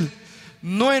permanecemos en Él,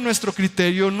 no en nuestro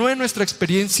criterio, no en nuestra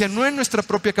experiencia, no en nuestra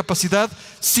propia capacidad,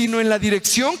 sino en la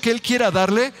dirección que Él quiera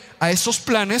darle a esos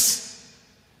planes,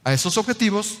 a esos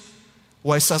objetivos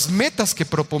o a esas metas que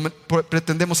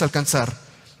pretendemos alcanzar.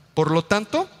 Por lo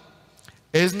tanto,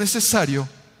 es necesario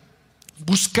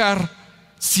buscar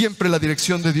siempre la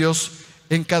dirección de Dios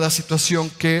en cada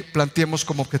situación que planteemos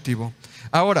como objetivo.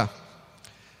 Ahora,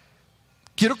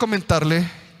 quiero comentarle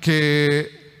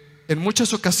que en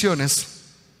muchas ocasiones,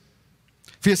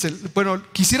 fíjese, bueno,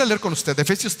 quisiera leer con usted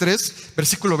Efesios 3,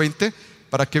 versículo 20,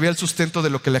 para que vea el sustento de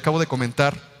lo que le acabo de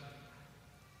comentar,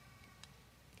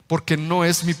 porque no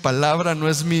es mi palabra, no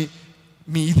es mi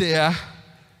idea,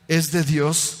 es de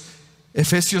Dios.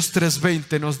 Efesios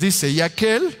 3:20 nos dice: y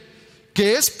aquel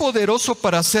que es poderoso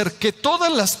para hacer que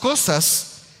todas las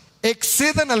cosas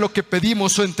excedan a lo que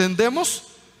pedimos o entendemos,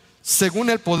 según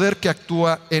el poder que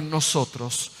actúa en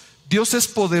nosotros. Dios es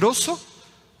poderoso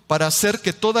para hacer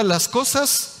que todas las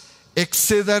cosas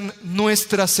excedan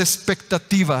nuestras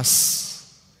expectativas.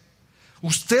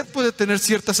 Usted puede tener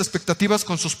ciertas expectativas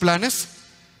con sus planes,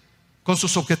 con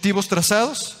sus objetivos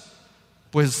trazados.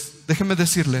 Pues déjeme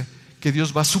decirle que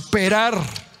Dios va a superar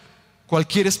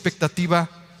cualquier expectativa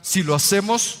si lo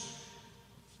hacemos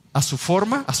a su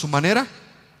forma, a su manera,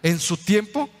 en su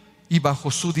tiempo y bajo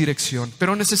su dirección.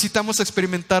 Pero necesitamos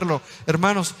experimentarlo.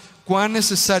 Hermanos, cuán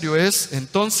necesario es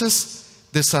entonces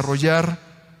desarrollar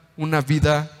una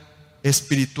vida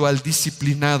espiritual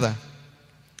disciplinada.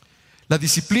 La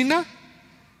disciplina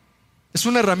es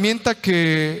una herramienta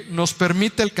que nos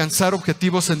permite alcanzar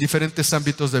objetivos en diferentes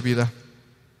ámbitos de vida,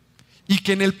 y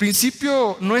que en el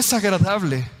principio no es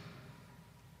agradable.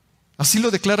 Así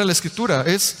lo declara la Escritura.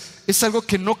 Es algo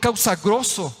que no causa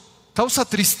gozo, causa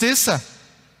tristeza.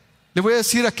 Le voy a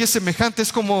decir a qué es semejante.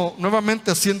 Es como,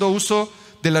 nuevamente haciendo uso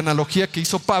de la analogía que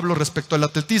hizo Pablo respecto al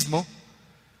atletismo.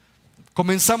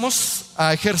 Comenzamos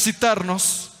a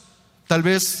ejercitarnos, tal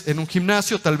vez en un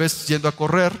gimnasio, tal vez yendo a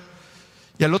correr,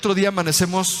 y al otro día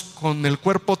amanecemos con el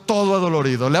cuerpo todo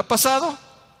adolorido. ¿Le ha pasado?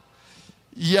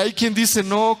 Y hay quien dice: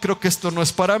 no, creo que esto no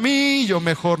es para mí, yo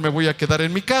mejor me voy a quedar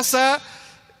en mi casa,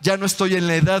 ya no estoy en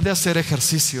la edad de hacer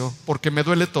ejercicio porque me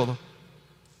duele todo.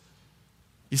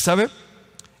 Y ¿sabe?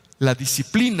 La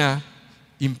disciplina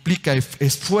implica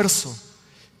esfuerzo,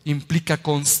 implica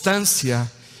constancia,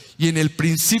 y en el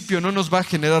principio no nos va a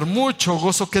generar mucho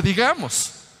gozo que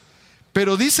digamos.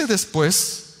 Pero dice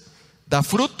después: da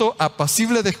fruto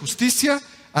apacible de justicia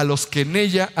a los que en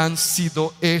ella han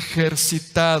sido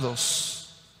ejercitados.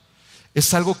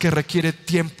 Es algo que requiere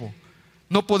tiempo.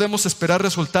 No podemos esperar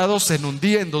resultados en un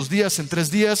día, en 2 días, en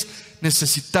 3 días.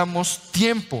 Necesitamos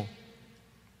tiempo.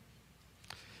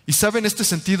 Y sabe, en este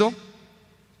sentido,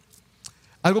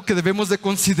 algo que debemos de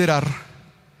considerar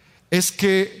es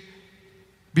que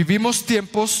vivimos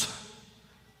tiempos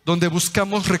donde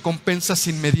buscamos recompensas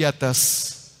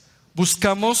inmediatas.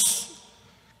 Buscamos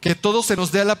que todo se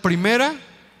nos dé a la primera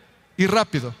y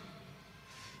rápido.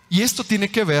 Y esto tiene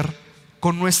que ver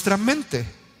con nuestra mente.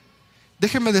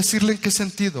 Déjeme decirle en qué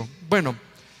sentido. Bueno,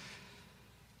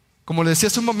 como le decía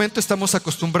hace un momento, estamos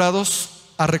acostumbrados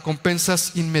a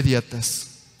recompensas inmediatas,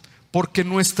 porque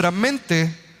nuestra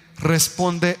mente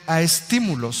responde a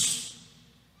estímulos.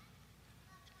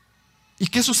 ¿Y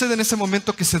qué sucede en ese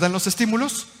momento que se dan los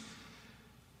estímulos?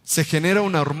 Se genera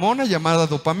una hormona llamada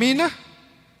dopamina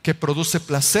que produce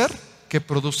placer, que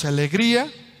produce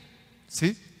alegría,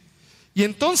 ¿sí? Y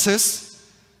entonces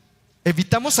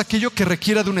evitamos aquello que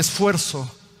requiera de un esfuerzo,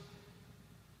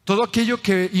 todo aquello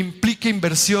que implique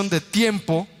inversión de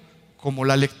tiempo, como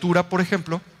la lectura, por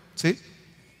ejemplo, ¿sí?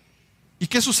 ¿Y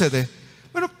qué sucede?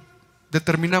 Bueno,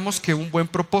 determinamos que un buen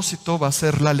propósito va a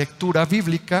ser la lectura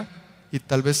bíblica y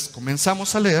tal vez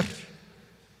comenzamos a leer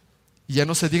y ya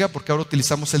no se diga porque ahora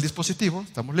utilizamos el dispositivo,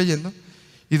 estamos leyendo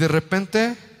y de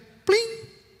repente, ¡pling!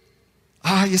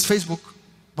 ¡Ay, es Facebook!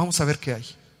 Vamos a ver qué hay.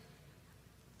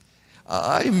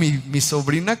 Ay, mi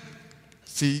sobrina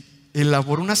sí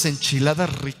elaboró unas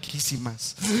enchiladas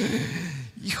riquísimas.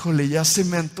 Híjole, ya se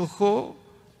me antojó.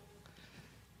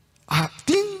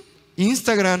 ¡Cling!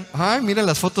 Instagram. Ay, mira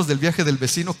las fotos del viaje del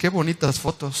vecino, qué bonitas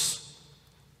fotos.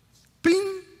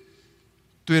 ¡Pling!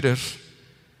 Twitter.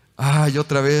 Ay,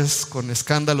 otra vez con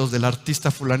escándalos del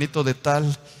artista fulanito de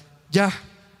tal. Ya,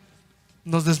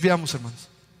 nos desviamos, hermanos.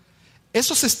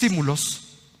 Esos estímulos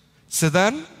se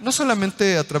dan no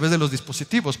solamente a través de los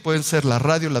dispositivos, pueden ser la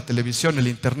radio, la televisión, el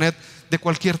internet, de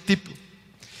cualquier tipo.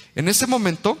 En ese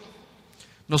momento,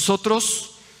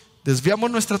 nosotros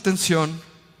desviamos nuestra atención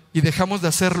y dejamos de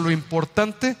hacer lo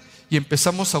importante y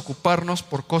empezamos a ocuparnos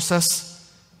por cosas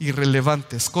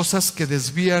irrelevantes, cosas que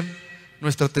desvían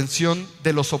nuestra atención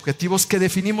de los objetivos que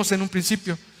definimos en un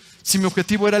principio. Si mi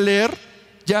objetivo era leer,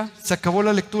 ya, se acabó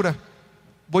la lectura.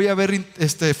 Voy a ver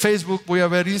Facebook, voy a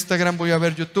ver Instagram, voy a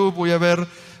ver YouTube, voy a ver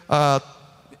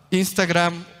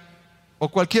Instagram o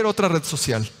cualquier otra red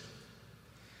social.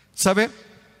 ¿Sabe?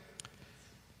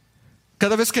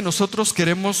 Cada vez que nosotros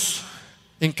queremos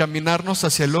encaminarnos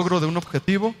hacia el logro de un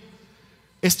objetivo,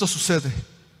 esto sucede.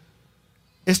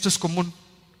 Esto es común.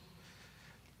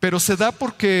 Pero se da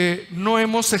porque no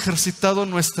hemos ejercitado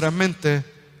nuestra mente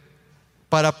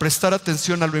para prestar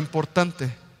atención a lo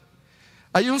importante.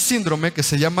 Hay un síndrome que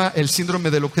se llama el síndrome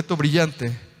del objeto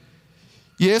brillante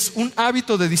y es un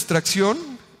hábito de distracción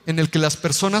en el que las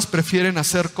personas prefieren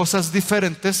hacer cosas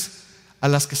diferentes a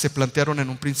las que se plantearon en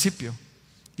un principio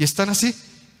y están así,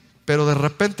 pero de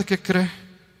repente, ¿qué cree?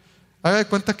 Haga de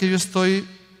cuenta que yo estoy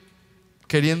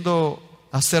queriendo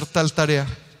hacer tal tarea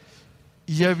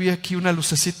y ya vi aquí una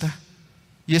lucecita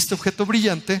y este objeto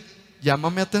brillante llama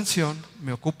mi atención,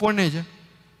 me ocupo en ella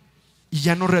y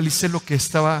ya no realicé lo que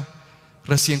estaba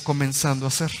recién comenzando a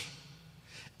hacer.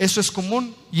 Eso es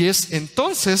común y es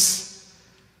entonces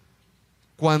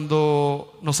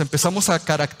cuando nos empezamos a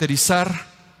caracterizar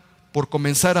por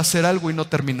comenzar a hacer algo y no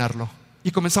terminarlo. Y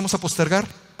comenzamos a postergar,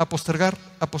 a postergar,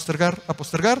 a postergar, a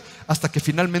postergar, hasta que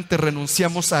finalmente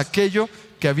renunciamos a aquello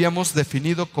que habíamos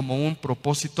definido como un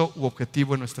propósito u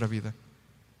objetivo en nuestra vida.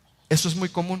 Eso es muy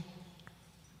común.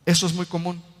 Eso es muy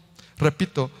común.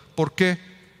 Repito, ¿por qué?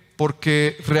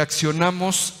 Porque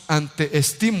reaccionamos ante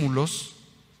estímulos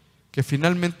que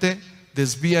finalmente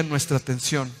desvían nuestra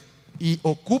atención y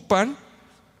ocupan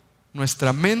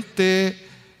nuestra mente,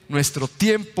 nuestro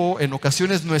tiempo, en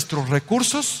ocasiones nuestros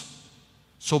recursos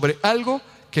sobre algo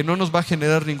que no nos va a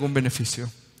generar ningún beneficio.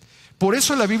 Por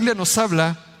eso la Biblia nos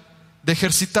habla de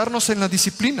ejercitarnos en la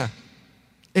disciplina.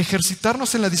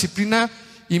 Ejercitarnos en la disciplina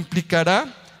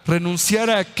implicará renunciar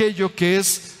a aquello que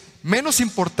es menos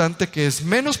importante, que es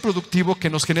menos productivo, que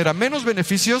nos genera menos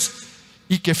beneficios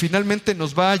y que finalmente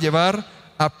nos va a llevar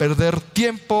a perder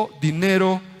tiempo,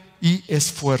 dinero y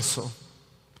esfuerzo.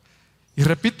 Y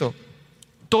repito,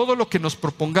 todo lo que nos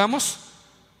propongamos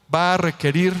va a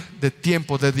requerir de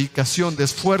tiempo, de dedicación, de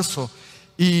esfuerzo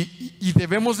y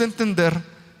debemos de entender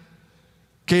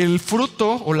que el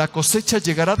fruto o la cosecha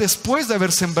llegará después de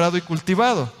haber sembrado y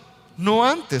cultivado, no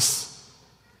antes.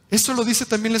 Eso lo dice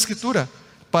también la Escritura.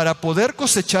 Para poder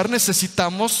cosechar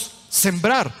necesitamos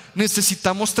sembrar,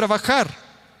 necesitamos trabajar.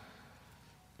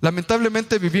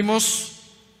 Lamentablemente vivimos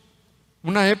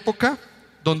una época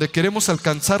donde queremos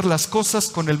alcanzar las cosas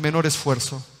con el menor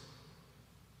esfuerzo.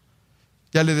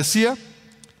 Ya le decía,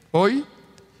 hoy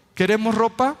queremos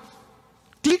ropa,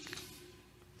 clic.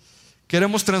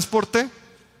 Queremos transporte,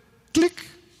 clic.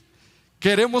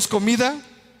 Queremos comida,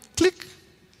 clic.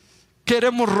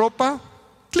 Queremos ropa,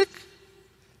 clic.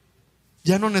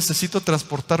 Ya no necesito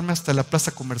transportarme hasta la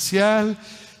plaza comercial,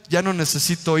 ya no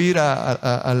necesito ir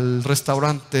al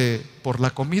restaurante por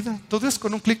la comida, todo es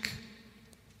con un clic.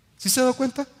 ¿Sí se ha dado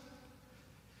cuenta?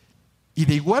 Y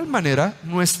de igual manera,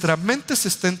 nuestra mente se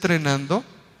está entrenando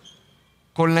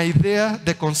con la idea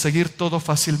de conseguir todo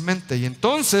fácilmente. Y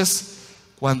entonces,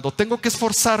 cuando tengo que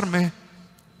esforzarme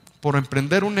por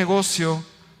emprender un negocio,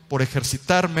 por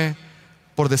ejercitarme,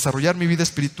 por desarrollar mi vida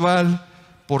espiritual,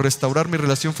 por restaurar mi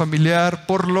relación familiar,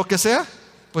 por lo que sea,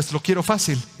 pues lo quiero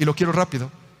fácil y lo quiero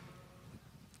rápido.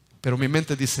 Pero mi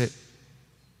mente dice,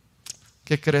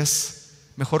 ¿qué crees?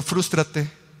 Mejor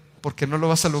frústrate porque no lo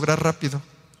vas a lograr rápido.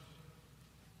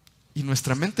 Y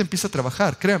nuestra mente empieza a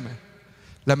trabajar, créame.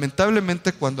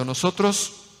 Lamentablemente, cuando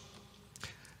nosotros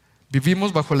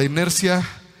vivimos bajo la inercia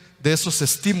de esos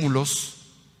estímulos,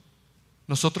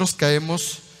 nosotros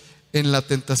caemos en la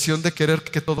tentación de querer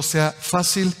que todo sea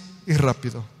fácil y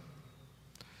rápido.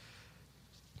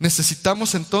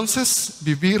 Necesitamos entonces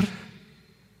vivir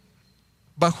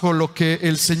bajo lo que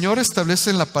el Señor establece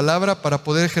en la palabra para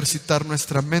poder ejercitar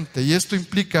nuestra mente. Y esto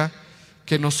implica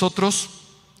que nosotros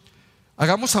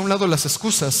hagamos a un lado las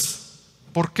excusas.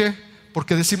 ¿Por qué?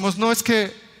 Porque decimos, no, es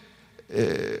que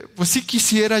pues sí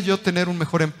quisiera yo tener un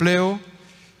mejor empleo,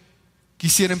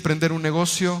 quisiera emprender un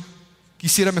negocio,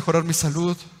 quisiera mejorar mi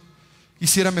salud,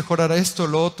 quisiera mejorar esto,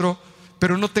 lo otro,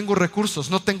 pero no tengo recursos,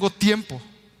 no tengo tiempo.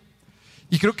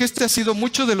 Y creo que este ha sido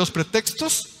mucho de los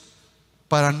pretextos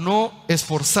para no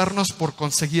esforzarnos por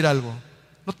conseguir algo.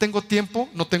 No tengo tiempo,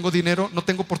 no tengo dinero, no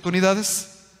tengo oportunidades.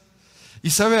 ¿Y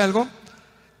sabe algo?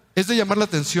 Es de llamar la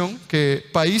atención que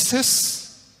países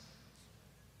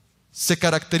se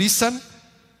caracterizan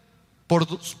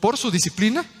por su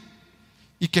disciplina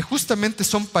y que justamente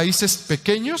son países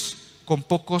pequeños con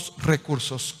pocos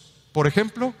recursos. Por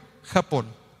ejemplo, Japón.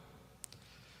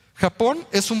 Japón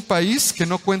es un país que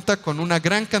no cuenta con una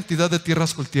gran cantidad de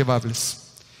tierras cultivables.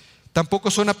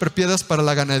 Tampoco son apropiadas para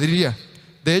la ganadería.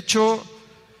 De hecho,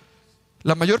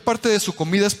 la mayor parte de su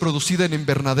comida es producida en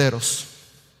invernaderos.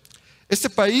 Este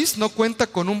país no cuenta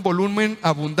con un volumen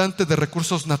abundante de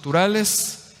recursos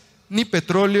naturales, ni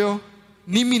petróleo,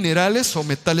 ni minerales o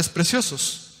metales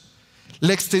preciosos.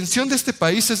 La extensión de este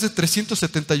país es de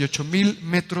 378,000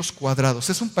 metros cuadrados.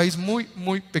 Es un país muy,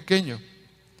 muy pequeño.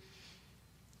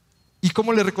 ¿Y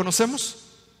cómo le reconocemos?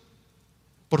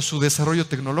 Por su desarrollo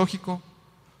tecnológico,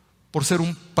 por ser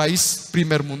un país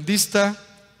primermundista,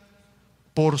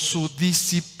 por su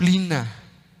disciplina.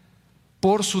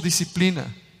 Por su disciplina.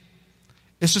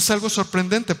 Eso es algo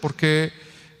sorprendente porque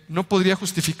no podría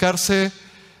justificarse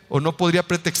o no podría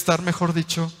pretextar, mejor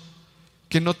dicho,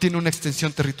 que no tiene una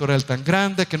extensión territorial tan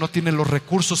grande, que no tiene los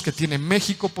recursos que tiene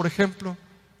México, por ejemplo.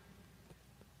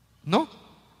 No.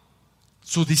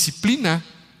 Su disciplina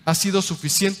ha sido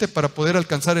suficiente para poder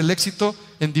alcanzar el éxito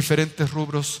en diferentes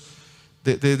rubros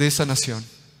de esa nación.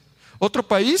 Otro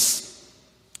país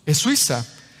es Suiza.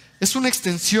 Es una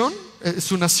extensión,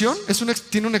 su nación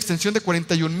tiene una extensión de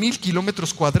 41,000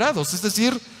 kilómetros cuadrados, es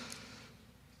decir,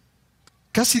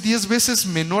 casi 10 veces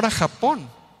menor a Japón.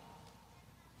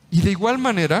 Y de igual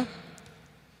manera,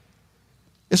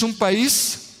 es un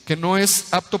país que no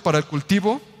es apto para el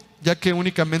cultivo, ya que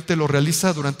únicamente lo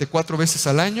realiza durante 4 veces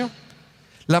al año.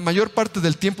 La mayor parte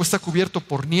del tiempo está cubierto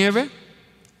por nieve.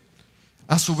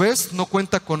 A su vez, no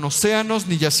cuenta con océanos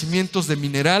ni yacimientos de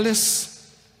minerales.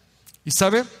 ¿Y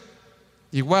sabe?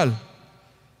 Igual,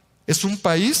 es un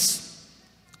país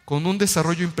con un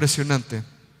desarrollo impresionante.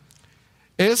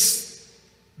 Es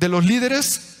de los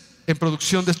líderes en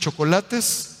producción de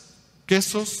chocolates,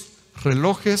 quesos,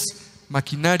 relojes,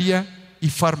 maquinaria y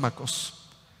fármacos.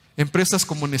 Empresas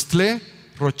como Nestlé,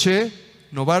 Roche,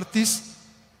 Novartis,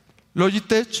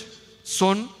 Logitech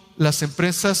son las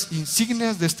empresas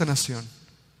insignias de esta nación.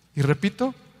 Y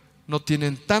repito, no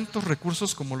tienen tantos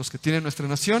recursos como los que tiene nuestra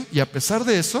nación y a pesar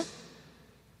de eso,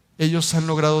 ellos han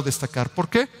logrado destacar. ¿Por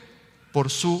qué? Por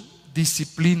su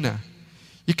disciplina.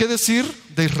 ¿Y qué decir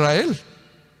de Israel?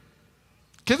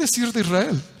 ¿Qué decir de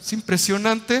Israel? Es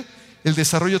impresionante el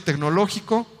desarrollo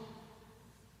tecnológico,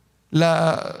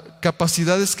 las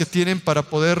capacidades que tienen para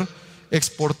poder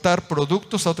exportar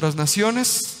productos a otras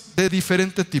naciones de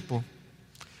diferente tipo.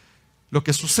 Lo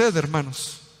que sucede,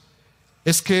 hermanos,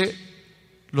 es que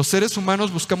los seres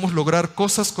humanos buscamos lograr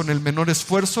cosas con el menor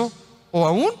esfuerzo o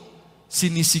aún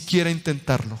sin ni siquiera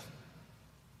intentarlo.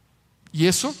 Y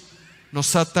eso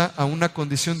nos ata a una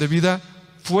condición de vida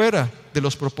fuera de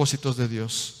los propósitos de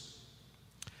Dios.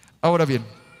 Ahora bien,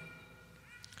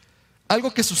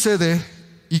 algo que sucede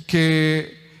y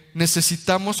que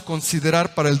necesitamos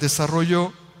considerar para el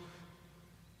desarrollo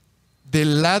de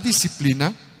la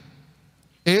disciplina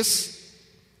es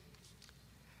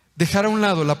dejar a un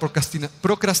lado la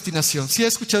procrastinación. ¿Sí ha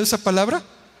escuchado esa palabra?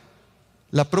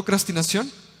 La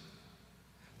procrastinación.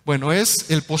 Bueno, es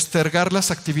el postergar las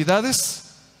actividades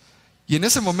y en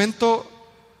ese momento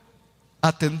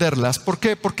atenderlas. ¿Por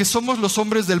qué? Porque somos los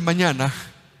hombres del mañana.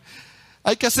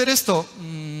 Hay que hacer esto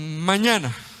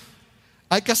mañana.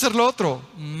 Hay que hacer lo otro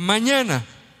mañana.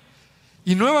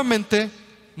 Y nuevamente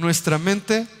nuestra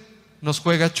mente nos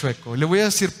juega chueco. Le voy a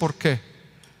decir por qué.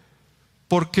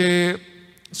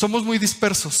 porque somos muy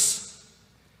dispersos.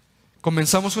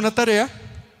 Comenzamos una tarea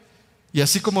y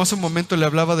así como hace un momento le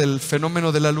hablaba del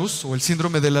fenómeno de la luz o el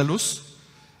síndrome de la luz,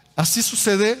 así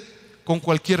sucede con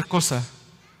cualquier cosa.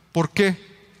 ¿Por qué?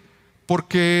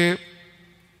 Porque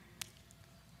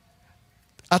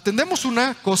atendemos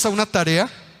una cosa, una tarea,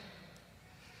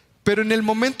 pero en el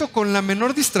momento con la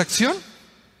menor distracción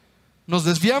nos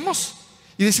desviamos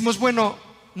y decimos, bueno,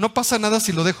 no pasa nada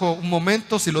si lo dejo un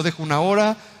momento, si lo dejo una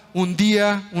hora, un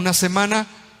día, una semana,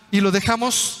 y lo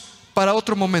dejamos para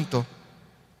otro momento.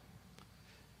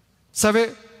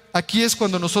 ¿Sabe? Aquí es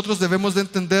cuando nosotros debemos de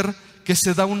entender que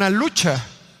se da una lucha.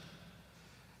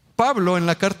 Pablo en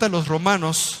la carta a los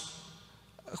Romanos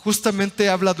justamente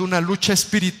habla de una lucha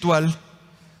espiritual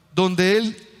donde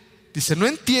él dice, no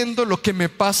entiendo lo que me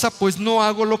pasa, pues no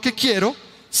hago lo que quiero,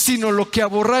 sino lo que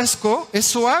aborrezco,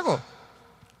 eso hago.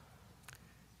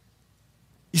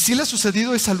 ¿Y si le ha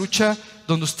sucedido esa lucha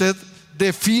donde usted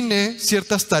define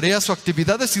ciertas tareas o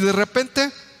actividades y de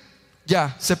repente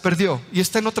ya se perdió y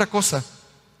está en otra cosa?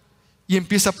 Y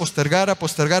empieza a postergar, a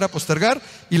postergar, a postergar,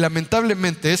 y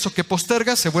lamentablemente eso que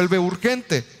posterga se vuelve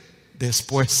urgente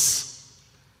después.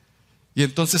 Y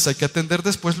entonces hay que atender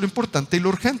después lo importante y lo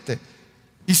urgente.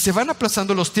 Y se van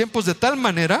aplazando los tiempos de tal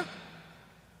manera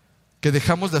que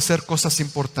dejamos de hacer cosas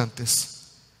importantes.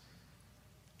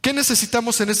 ¿Qué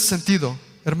necesitamos en ese sentido,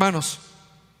 hermanos?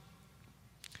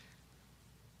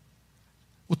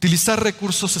 Utilizar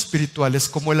recursos espirituales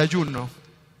como el ayuno.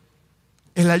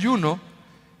 El ayuno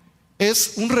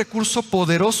es un recurso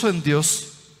poderoso en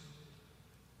Dios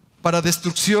para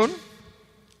destrucción.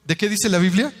 ¿De qué dice la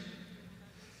Biblia?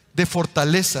 De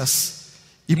fortalezas.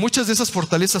 Y muchas de esas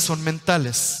fortalezas son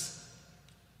mentales.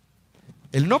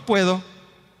 El no puedo,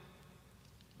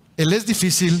 el es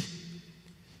difícil,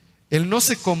 el no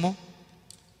sé cómo,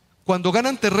 cuando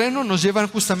ganan terreno nos llevan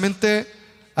justamente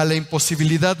a la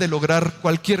imposibilidad de lograr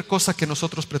cualquier cosa que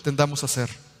nosotros pretendamos hacer.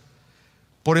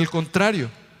 Por el contrario,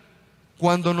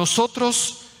 cuando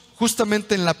nosotros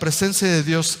justamente en la presencia de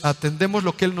Dios atendemos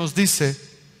lo que Él nos dice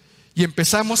y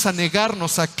empezamos a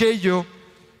negarnos a aquello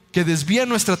que desvía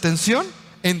nuestra atención,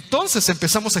 entonces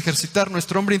empezamos a ejercitar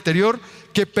nuestro hombre interior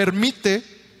que permite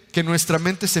que nuestra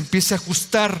mente se empiece a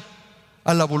ajustar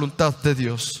a la voluntad de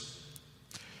Dios.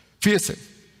 Fíjese,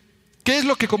 ¿qué es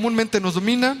lo que comúnmente nos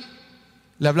domina?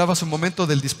 Le hablaba hace un momento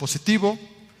del dispositivo.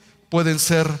 Pueden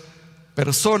ser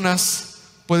personas,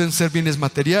 pueden ser bienes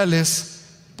materiales,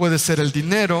 puede ser el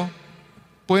dinero,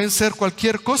 pueden ser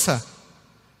cualquier cosa.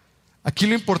 Aquí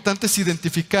lo importante es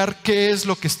identificar qué es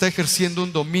lo que está ejerciendo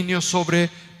un dominio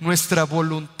sobre nuestra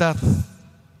voluntad.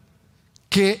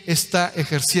 ¿Qué está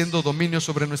ejerciendo dominio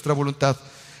sobre nuestra voluntad?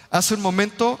 Hace un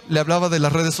momento le hablaba de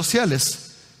las redes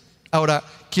sociales. Ahora,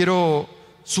 quiero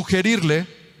sugerirle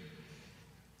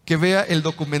que vea el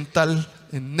documental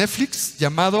en Netflix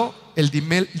llamado El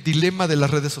dilema de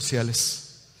las redes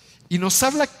sociales. Y nos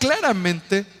habla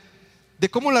claramente de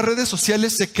cómo las redes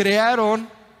sociales se crearon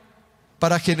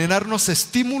para generarnos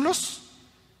estímulos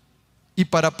y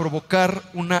para provocar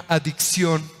una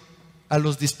adicción a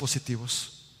los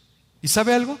dispositivos. ¿Y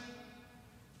sabe algo?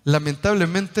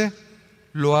 Lamentablemente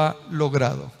lo ha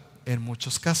logrado en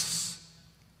muchos casos.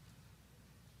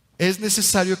 Es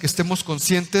necesario que estemos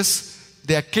conscientes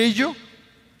de aquello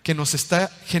que nos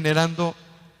está generando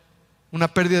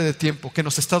una pérdida de tiempo, que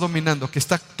nos está dominando, que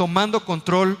está tomando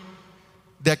control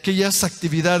de aquellas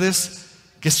actividades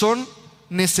que son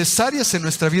necesarias en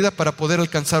nuestra vida para poder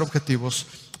alcanzar objetivos.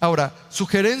 Ahora,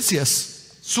 sugerencias.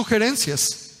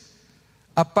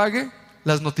 Apague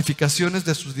las notificaciones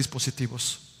de sus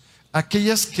dispositivos.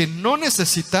 Aquellas que no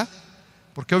necesita,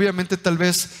 porque obviamente tal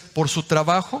vez por su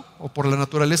trabajo o por la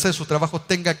naturaleza de su trabajo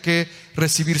tenga que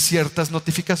recibir ciertas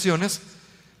notificaciones,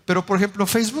 pero por ejemplo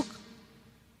Facebook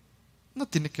no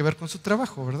tiene que ver con su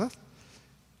trabajo, ¿verdad?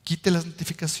 Quite las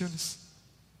notificaciones.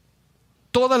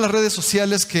 Todas las redes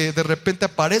sociales que de repente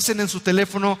aparecen en su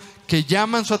teléfono, que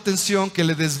llaman su atención, que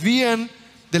le desvían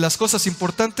de las cosas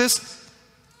importantes,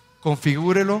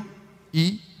 configúrelo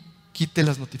y quite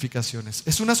las notificaciones.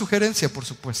 Es una sugerencia, por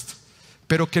supuesto,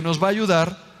 pero que nos va a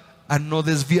ayudar a no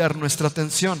desviar nuestra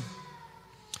atención.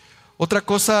 Otra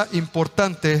cosa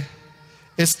importante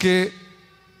es que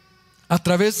a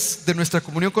través de nuestra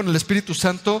comunión con el Espíritu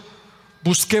Santo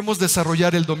busquemos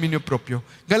desarrollar el dominio propio.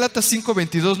 Gálatas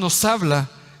 5:22 nos habla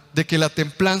de que la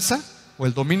templanza o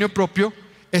el dominio propio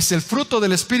es el fruto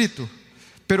del Espíritu.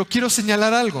 Pero quiero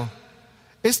señalar algo.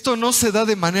 Esto no se da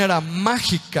de manera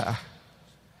mágica.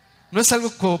 No es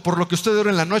algo por lo que usted ora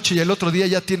en la noche y el otro día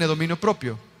ya tiene dominio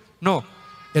propio. No,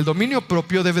 el dominio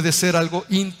propio debe de ser algo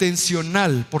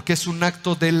intencional porque es un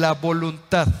acto de la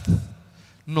voluntad.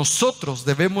 Nosotros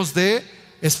debemos de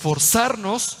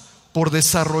esforzarnos por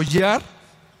desarrollar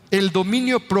el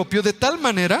dominio propio de tal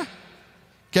manera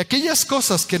que aquellas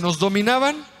cosas que nos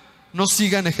dominaban no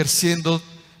sigan ejerciendo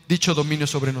dicho dominio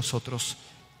sobre nosotros.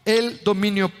 El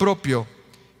dominio propio.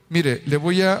 Mire, le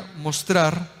voy a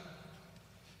mostrar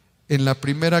en la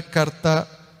primera carta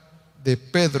de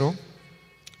Pedro.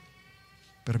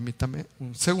 Permítame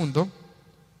un segundo.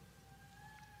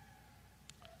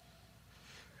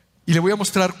 Y le voy a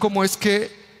mostrar cómo es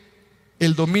que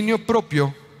el dominio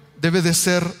propio debe de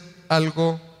ser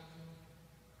algo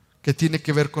que tiene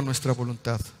que ver con nuestra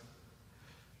voluntad.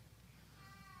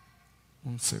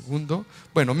 Un segundo.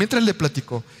 Bueno, mientras le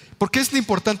platico, ¿por qué es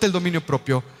importante el dominio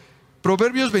propio?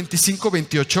 Proverbios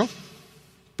 25:28.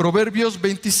 Proverbios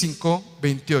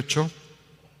 25:28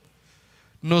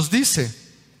 nos dice: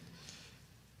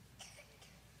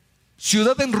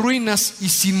 ciudad en ruinas y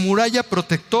sin muralla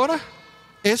protectora,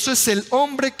 eso es el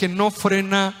hombre que no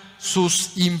frena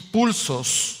sus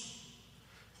impulsos.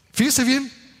 Fíjese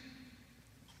bien.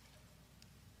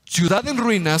 Ciudad en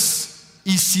ruinas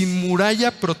y sin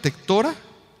muralla protectora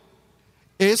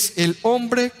es el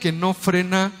hombre que no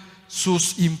frena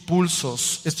sus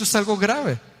impulsos. Esto es algo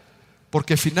grave,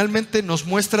 porque finalmente nos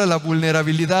muestra la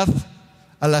vulnerabilidad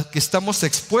a la que estamos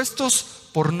expuestos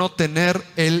por no tener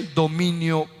el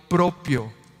dominio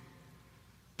propio.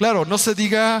 Claro, no se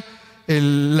diga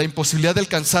la imposibilidad de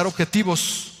alcanzar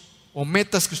objetivos o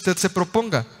metas que usted se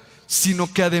proponga,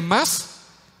 sino que además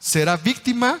será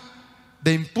víctima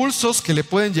de impulsos que le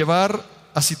pueden llevar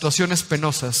a situaciones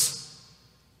penosas.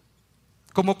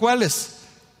 ¿Como cuáles?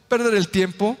 Perder el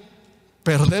tiempo,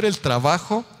 perder el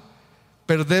trabajo,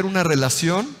 perder una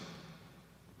relación,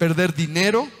 perder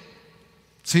dinero,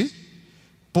 ¿sí?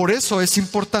 Por eso es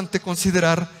importante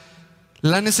considerar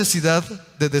la necesidad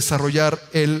de desarrollar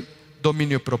el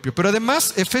dominio propio. Pero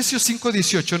además, Efesios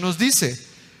 5:18 nos dice: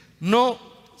 no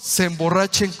se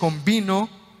emborrachen con vino,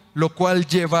 lo cual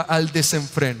lleva al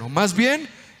desenfreno. Más bien,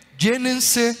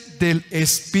 llénense del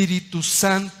Espíritu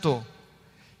Santo.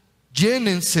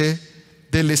 Llénense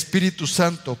del Espíritu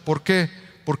Santo. ¿Por qué?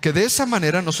 Porque de esa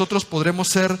manera nosotros podremos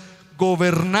ser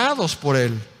gobernados por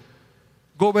Él.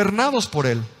 Gobernados por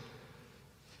Él.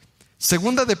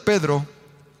 Segunda de Pedro,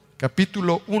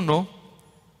 capítulo 1,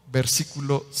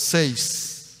 versículo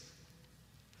 6.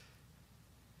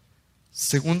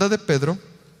 Segunda de Pedro,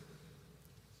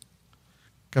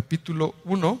 capítulo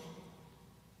 1,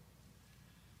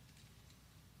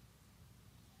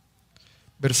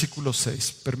 versículo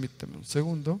 6. Permíteme un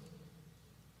segundo.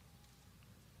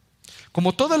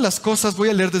 Como todas las cosas, voy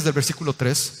a leer desde el versículo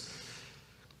 3.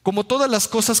 Como todas las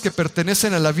cosas que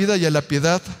pertenecen a la vida y a la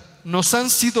piedad nos han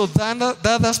sido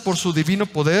dadas por su divino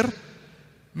poder,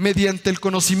 mediante el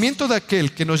conocimiento de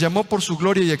aquel que nos llamó por su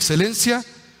gloria y excelencia,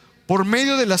 por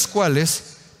medio de las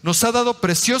cuales nos ha dado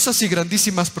preciosas y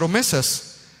grandísimas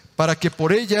promesas, para que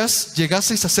por ellas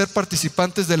llegaseis a ser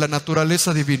participantes de la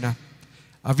naturaleza divina,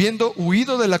 habiendo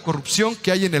huido de la corrupción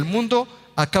que hay en el mundo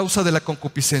a causa de la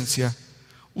concupiscencia.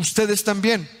 Ustedes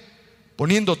también,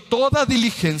 poniendo toda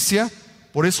diligencia,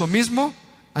 por eso mismo,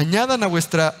 añadan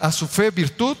a su fe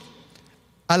virtud,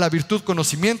 a la virtud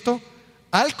conocimiento,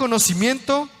 al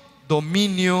conocimiento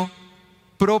dominio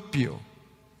propio.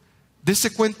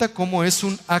 Dese cuenta cómo es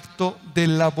un acto de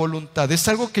la voluntad. Es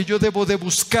algo que yo debo de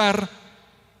buscar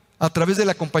a través del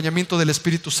acompañamiento del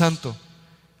Espíritu Santo.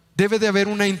 Debe de haber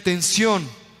una intención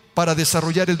para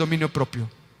desarrollar el dominio propio.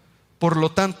 Por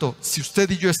lo tanto, si usted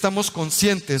y yo estamos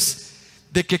conscientes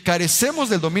de que carecemos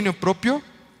del dominio propio,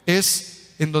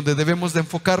 es en donde debemos de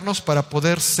enfocarnos para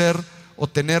poder ser o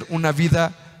tener una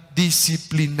vida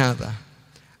disciplinada.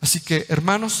 Así que,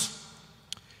 hermanos,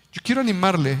 yo quiero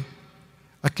animarle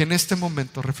a que en este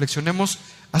momento reflexionemos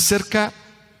acerca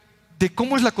de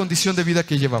cómo es la condición de vida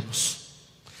que llevamos.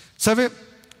 ¿Sabe?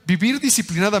 Vivir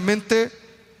disciplinadamente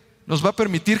nos va a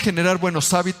permitir generar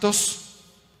buenos hábitos,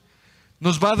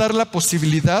 nos va a dar la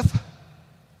posibilidad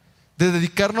de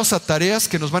dedicarnos a tareas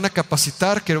que nos van a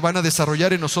capacitar, que van a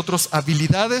desarrollar en nosotros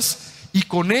habilidades, y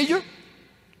con ello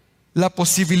la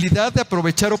posibilidad de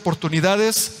aprovechar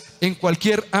oportunidades en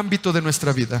cualquier ámbito de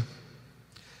nuestra vida.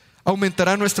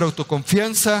 Aumentará nuestra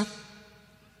autoconfianza,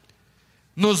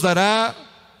 nos dará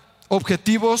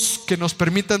objetivos que nos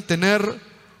permitan tener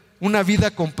una vida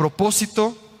con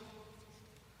propósito,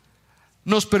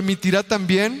 nos permitirá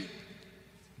también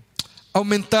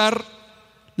aumentar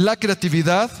la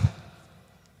creatividad.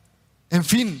 En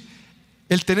fin,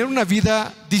 el tener una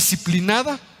vida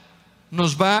disciplinada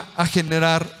nos va a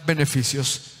generar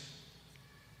beneficios.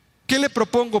 ¿Qué le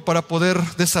propongo para poder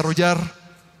desarrollar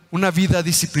una vida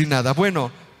disciplinada?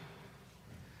 Bueno,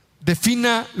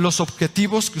 defina los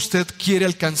objetivos que usted quiere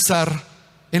alcanzar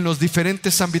en los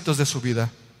diferentes ámbitos de su vida: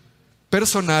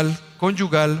 personal,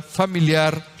 conyugal,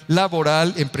 familiar,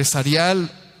 laboral,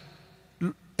 empresarial,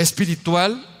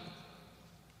 espiritual.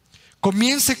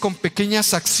 Comience con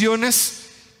pequeñas acciones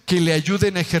que le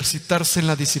ayuden a ejercitarse en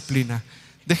la disciplina.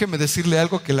 Déjeme decirle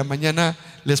algo que la mañana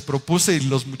les propuse y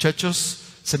los muchachos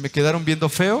se me quedaron viendo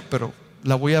feo, pero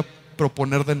la voy a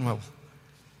proponer de nuevo.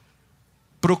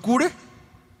 Procure,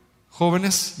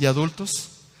 jóvenes y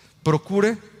adultos,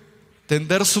 procure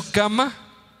tender su cama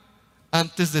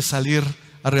antes de salir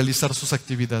a realizar sus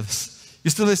actividades. Y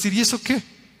usted va a decir, ¿y eso qué?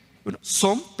 Bueno,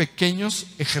 son pequeños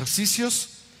ejercicios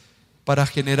para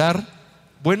generar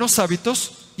buenos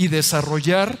hábitos y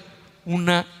desarrollar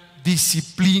una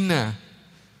disciplina.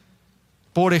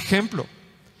 Por ejemplo,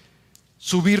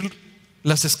 subir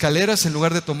las escaleras en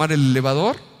lugar de tomar el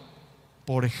elevador.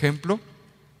 Por ejemplo,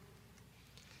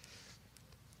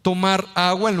 tomar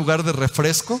agua en lugar de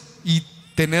refresco y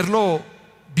tenerlo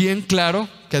bien claro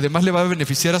que además le va a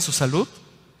beneficiar a su salud.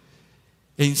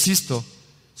 E insisto,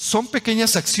 son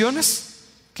pequeñas acciones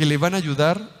que le van a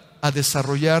ayudar a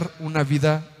desarrollar una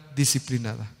vida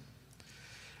disciplinada.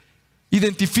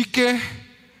 Identifique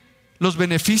los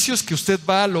beneficios que usted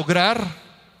va a lograr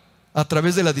a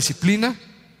través de la disciplina.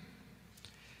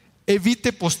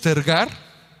 Evite postergar.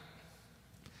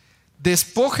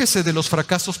 Despójese de los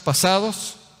fracasos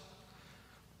pasados.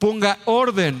 Ponga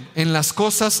orden en las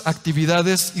cosas,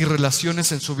 actividades y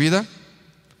relaciones en su vida.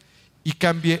 Y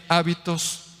cambie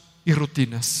hábitos y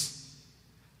rutinas,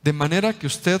 de manera que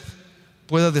usted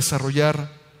pueda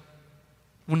desarrollar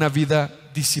una vida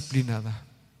disciplinada.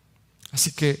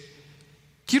 Así que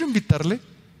quiero invitarle,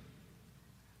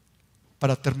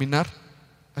 para terminar,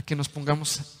 a que nos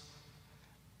pongamos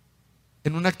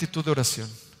en una actitud de oración.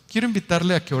 Quiero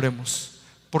invitarle a que oremos,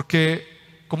 porque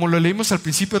como lo leímos al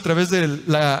principio a través de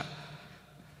la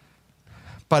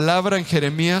palabra en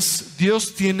Jeremías,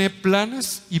 Dios tiene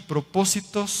planes y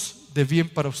propósitos de bien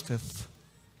para usted.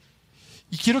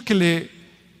 Y quiero que le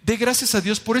dé gracias a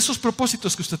Dios por esos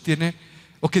propósitos que usted tiene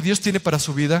o que Dios tiene para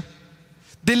su vida.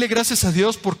 Dele gracias a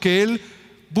Dios porque Él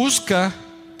busca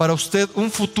para usted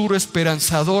un futuro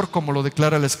esperanzador, como lo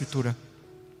declara la Escritura.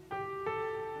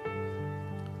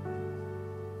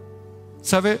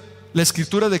 ¿Sabe? La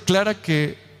Escritura declara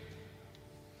que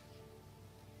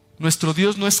nuestro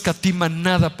Dios no escatima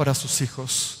nada para sus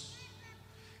hijos.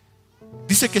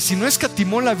 Dice que si no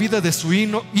escatimó la vida de su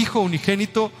Hijo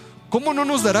unigénito, ¿cómo no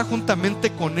nos dará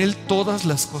juntamente con Él todas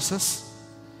las cosas?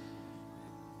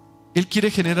 Él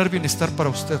quiere generar bienestar para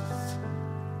usted.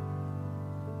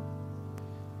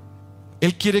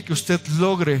 Él quiere que usted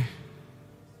logre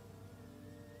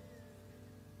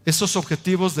esos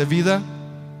objetivos de vida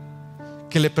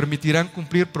que le permitirán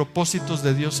cumplir propósitos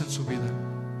de Dios en su vida.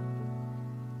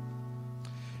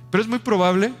 Pero es muy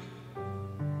probable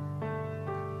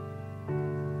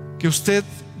que usted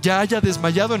ya haya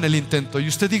desmayado en el intento y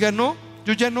usted diga, no,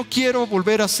 yo ya no quiero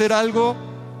volver a hacer algo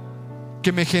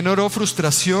que me generó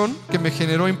frustración, que me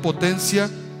generó impotencia.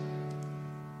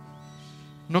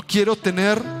 No quiero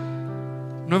tener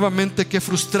nuevamente que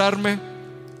frustrarme,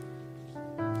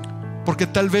 porque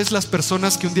tal vez las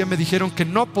personas que un día me dijeron que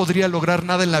no podría lograr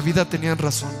nada en la vida tenían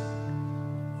razón.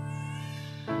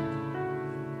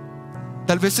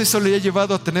 Tal vez eso le haya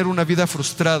llevado a tener una vida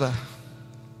frustrada.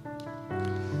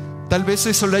 Tal vez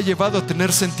eso le ha llevado a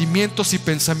tener sentimientos y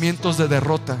pensamientos de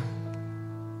derrota.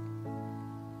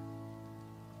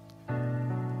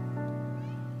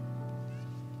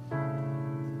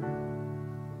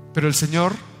 Pero el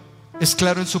Señor es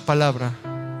claro en su palabra: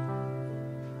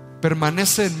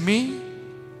 permanece en mí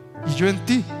y yo en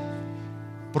ti,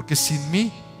 porque sin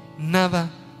mí nada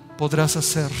podrás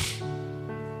hacer.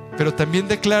 Pero también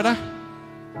declara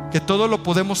que todo lo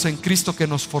podemos en Cristo que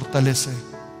nos fortalece.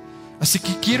 Así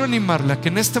que quiero animarla a que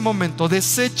en este momento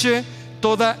deseche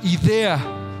toda idea,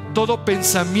 todo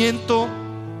pensamiento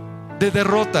de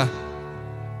derrota,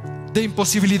 de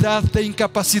imposibilidad, de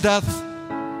incapacidad.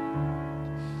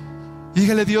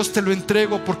 Dígale: Dios, te lo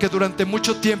entrego porque durante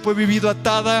mucho tiempo he vivido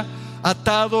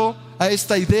atado a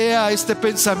esta idea, a este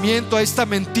pensamiento, a esta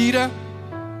mentira.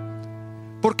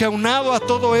 Porque aunado a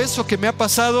todo eso que me ha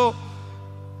pasado,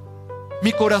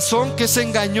 mi corazón, que es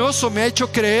engañoso, me ha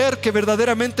hecho creer que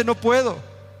verdaderamente no puedo.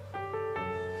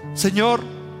 Señor,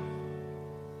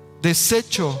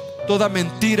 desecho toda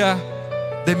mentira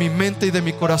de mi mente y de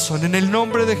mi corazón en el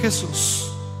nombre de Jesús.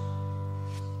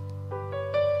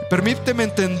 Permíteme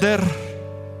entender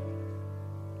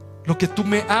lo que tú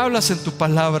me hablas en tu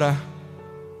palabra,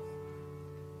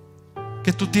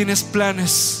 que tú tienes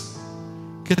planes,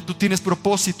 que tú tienes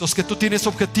propósitos, que tú tienes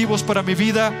objetivos para mi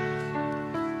vida,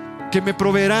 que me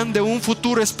proveerán de un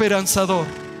futuro esperanzador.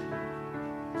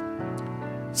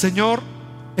 Señor,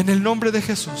 en el nombre de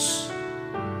Jesús,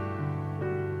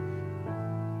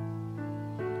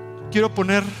 quiero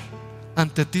poner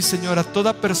ante ti, Señor, a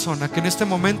toda persona que en este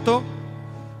momento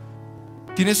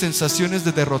tiene sensaciones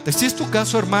de derrota. Si es tu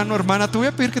caso, hermano, hermana, te voy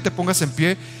a pedir que te pongas en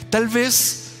pie. Tal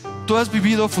vez tú has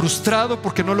vivido frustrado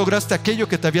porque no lograste aquello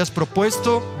que te habías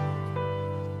propuesto.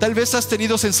 Tal vez has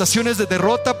tenido sensaciones de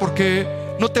derrota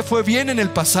porque no te fue bien en el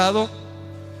pasado,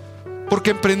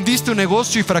 porque emprendiste un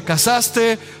negocio y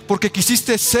fracasaste, porque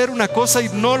quisiste ser una cosa y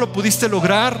no lo pudiste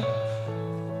lograr.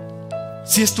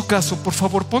 Si es tu caso, por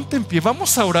favor, ponte en pie.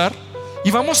 Vamos a orar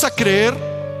y vamos a creer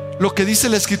lo que dice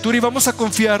la Escritura, y vamos a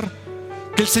confiar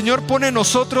que el Señor pone en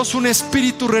nosotros un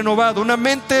espíritu renovado, una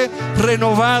mente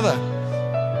renovada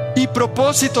y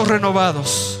propósitos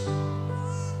renovados.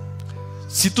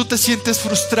 Si tú te sientes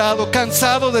frustrado,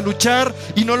 cansado de luchar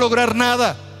y no lograr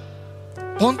nada,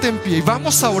 ponte en pie y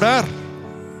vamos a orar.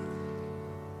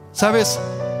 ¿Sabes?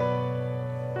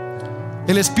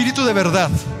 El Espíritu de verdad,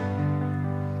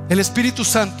 el Espíritu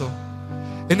Santo,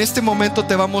 en este momento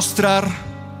te va a mostrar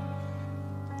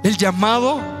el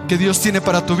llamado que Dios tiene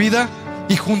para tu vida,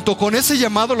 y junto con ese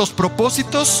llamado los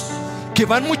propósitos que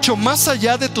van mucho más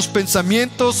allá de tus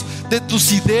pensamientos, de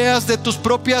tus ideas, de tus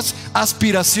propias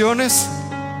aspiraciones.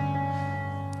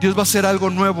 Dios va a hacer algo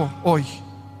nuevo hoy,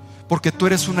 porque tú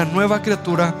eres una nueva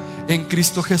criatura en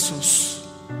Cristo Jesús.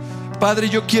 Padre,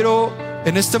 yo quiero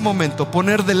en este momento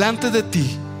poner delante de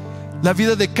ti la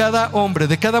vida de cada hombre,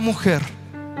 de cada mujer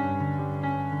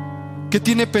que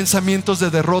tiene pensamientos de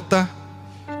derrota,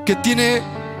 que tiene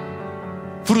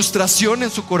frustración en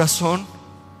su corazón,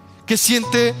 que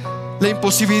siente la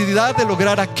imposibilidad de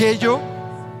lograr aquello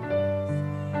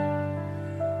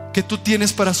que tú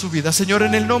tienes para su vida. Señor,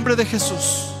 en el nombre de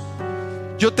Jesús,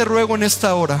 yo te ruego en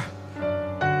esta hora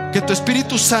que tu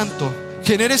Espíritu Santo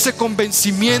genere ese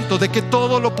convencimiento de que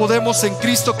todo lo podemos en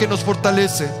Cristo que nos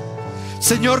fortalece.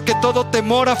 Señor, que todo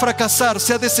temor a fracasar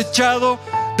sea desechado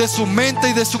de su mente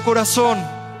y de su corazón.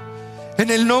 En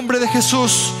el nombre de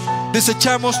Jesús,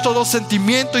 desechamos todo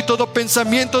sentimiento y todo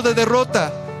pensamiento de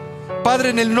derrota. Padre,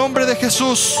 en el nombre de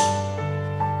Jesús,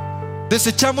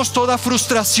 desechamos toda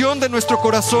frustración de nuestro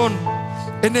corazón.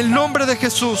 En el nombre de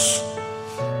Jesús,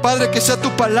 Padre, que sea tu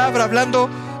palabra hablando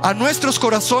a nuestros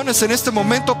corazones en este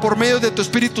momento por medio de tu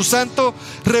Espíritu Santo,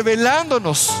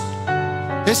 revelándonos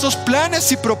esos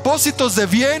planes y propósitos de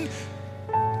bien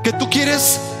que tú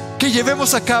quieres que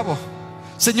llevemos a cabo.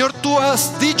 Señor, tú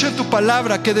has dicho en tu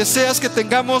palabra que deseas que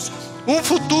tengamos un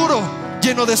futuro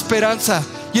lleno de esperanza,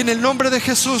 y en el nombre de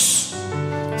Jesús,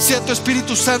 sea tu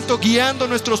Espíritu Santo guiando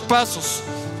nuestros pasos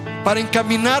para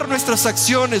encaminar nuestras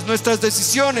acciones, nuestras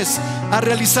decisiones a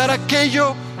realizar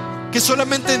aquello que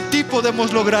solamente en ti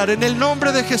podemos lograr. En el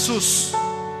nombre de Jesús,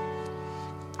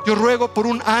 yo ruego por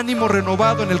un ánimo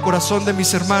renovado en el corazón de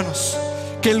mis hermanos,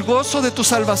 que el gozo de tu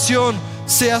salvación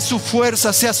sea su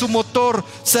fuerza, sea su motor,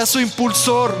 sea su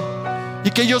impulsor,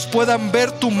 y que ellos puedan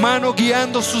ver tu mano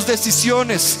guiando sus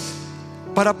decisiones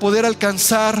para poder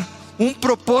alcanzar un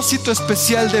propósito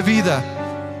especial de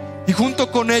vida. Y junto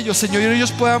con ellos, Señor,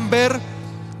 ellos puedan ver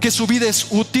que su vida es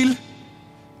útil,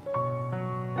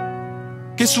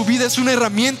 que su vida es una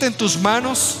herramienta en tus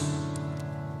manos,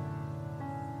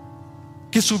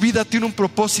 que su vida tiene un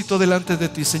propósito delante de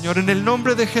ti, Señor, en el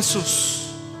nombre de Jesús.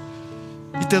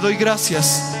 Y te doy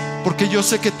gracias porque yo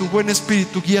sé que tu buen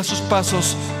espíritu guía sus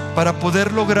pasos para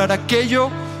poder lograr aquello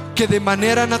que de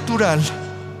manera natural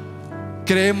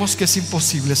creemos que es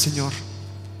imposible. Señor,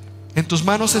 en tus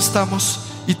manos estamos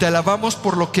y te alabamos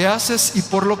por lo que haces y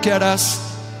por lo que harás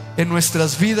en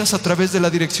nuestras vidas a través de la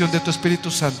dirección de tu Espíritu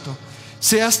Santo.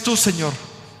 Seas tú, Señor,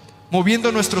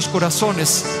 moviendo nuestros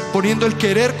corazones, poniendo el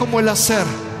querer como el hacer,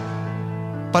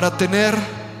 para tener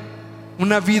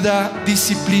una vida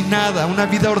disciplinada, una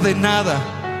vida ordenada,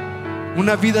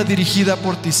 una vida dirigida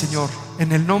por ti, Señor,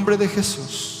 en el nombre de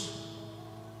Jesús.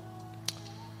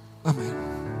 Amén.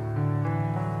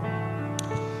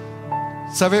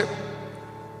 ¿Sabe?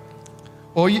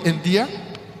 Hoy en día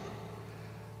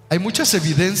hay muchas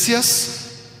evidencias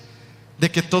de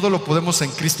que todo lo podemos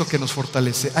en Cristo que nos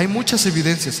fortalece. Hay muchas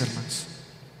evidencias, hermanos.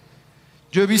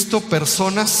 Yo he visto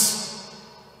personas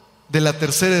de la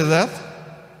tercera edad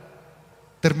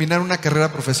terminar una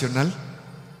carrera profesional.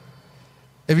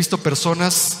 He visto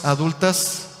personas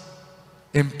adultas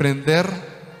emprender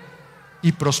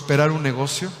y prosperar un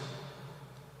negocio,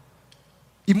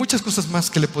 y muchas cosas más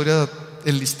que le podría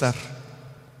enlistar.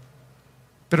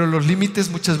 Pero los límites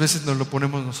muchas veces nos lo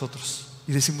ponemos nosotros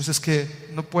y decimos: es que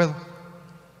no puedo.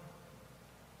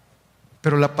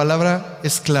 Pero la palabra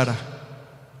es clara.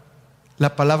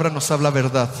 La palabra nos habla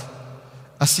verdad.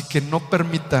 Así que no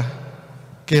permita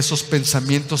que esos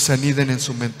pensamientos se aniden en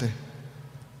su mente.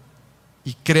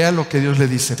 Y crea lo que Dios le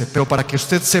dice. Pero para que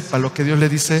usted sepa lo que Dios le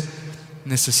dice,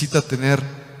 necesita tener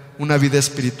una vida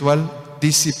espiritual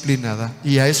disciplinada.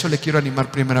 Y a eso le quiero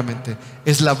animar primeramente.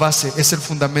 Es la base, es el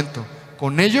fundamento.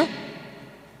 Con ello,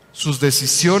 sus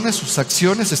decisiones, sus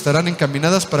acciones estarán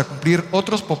encaminadas para cumplir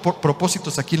otros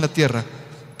propósitos aquí en la tierra.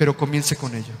 Pero comience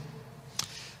con ello.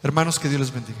 Hermanos, que Dios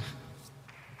les bendiga.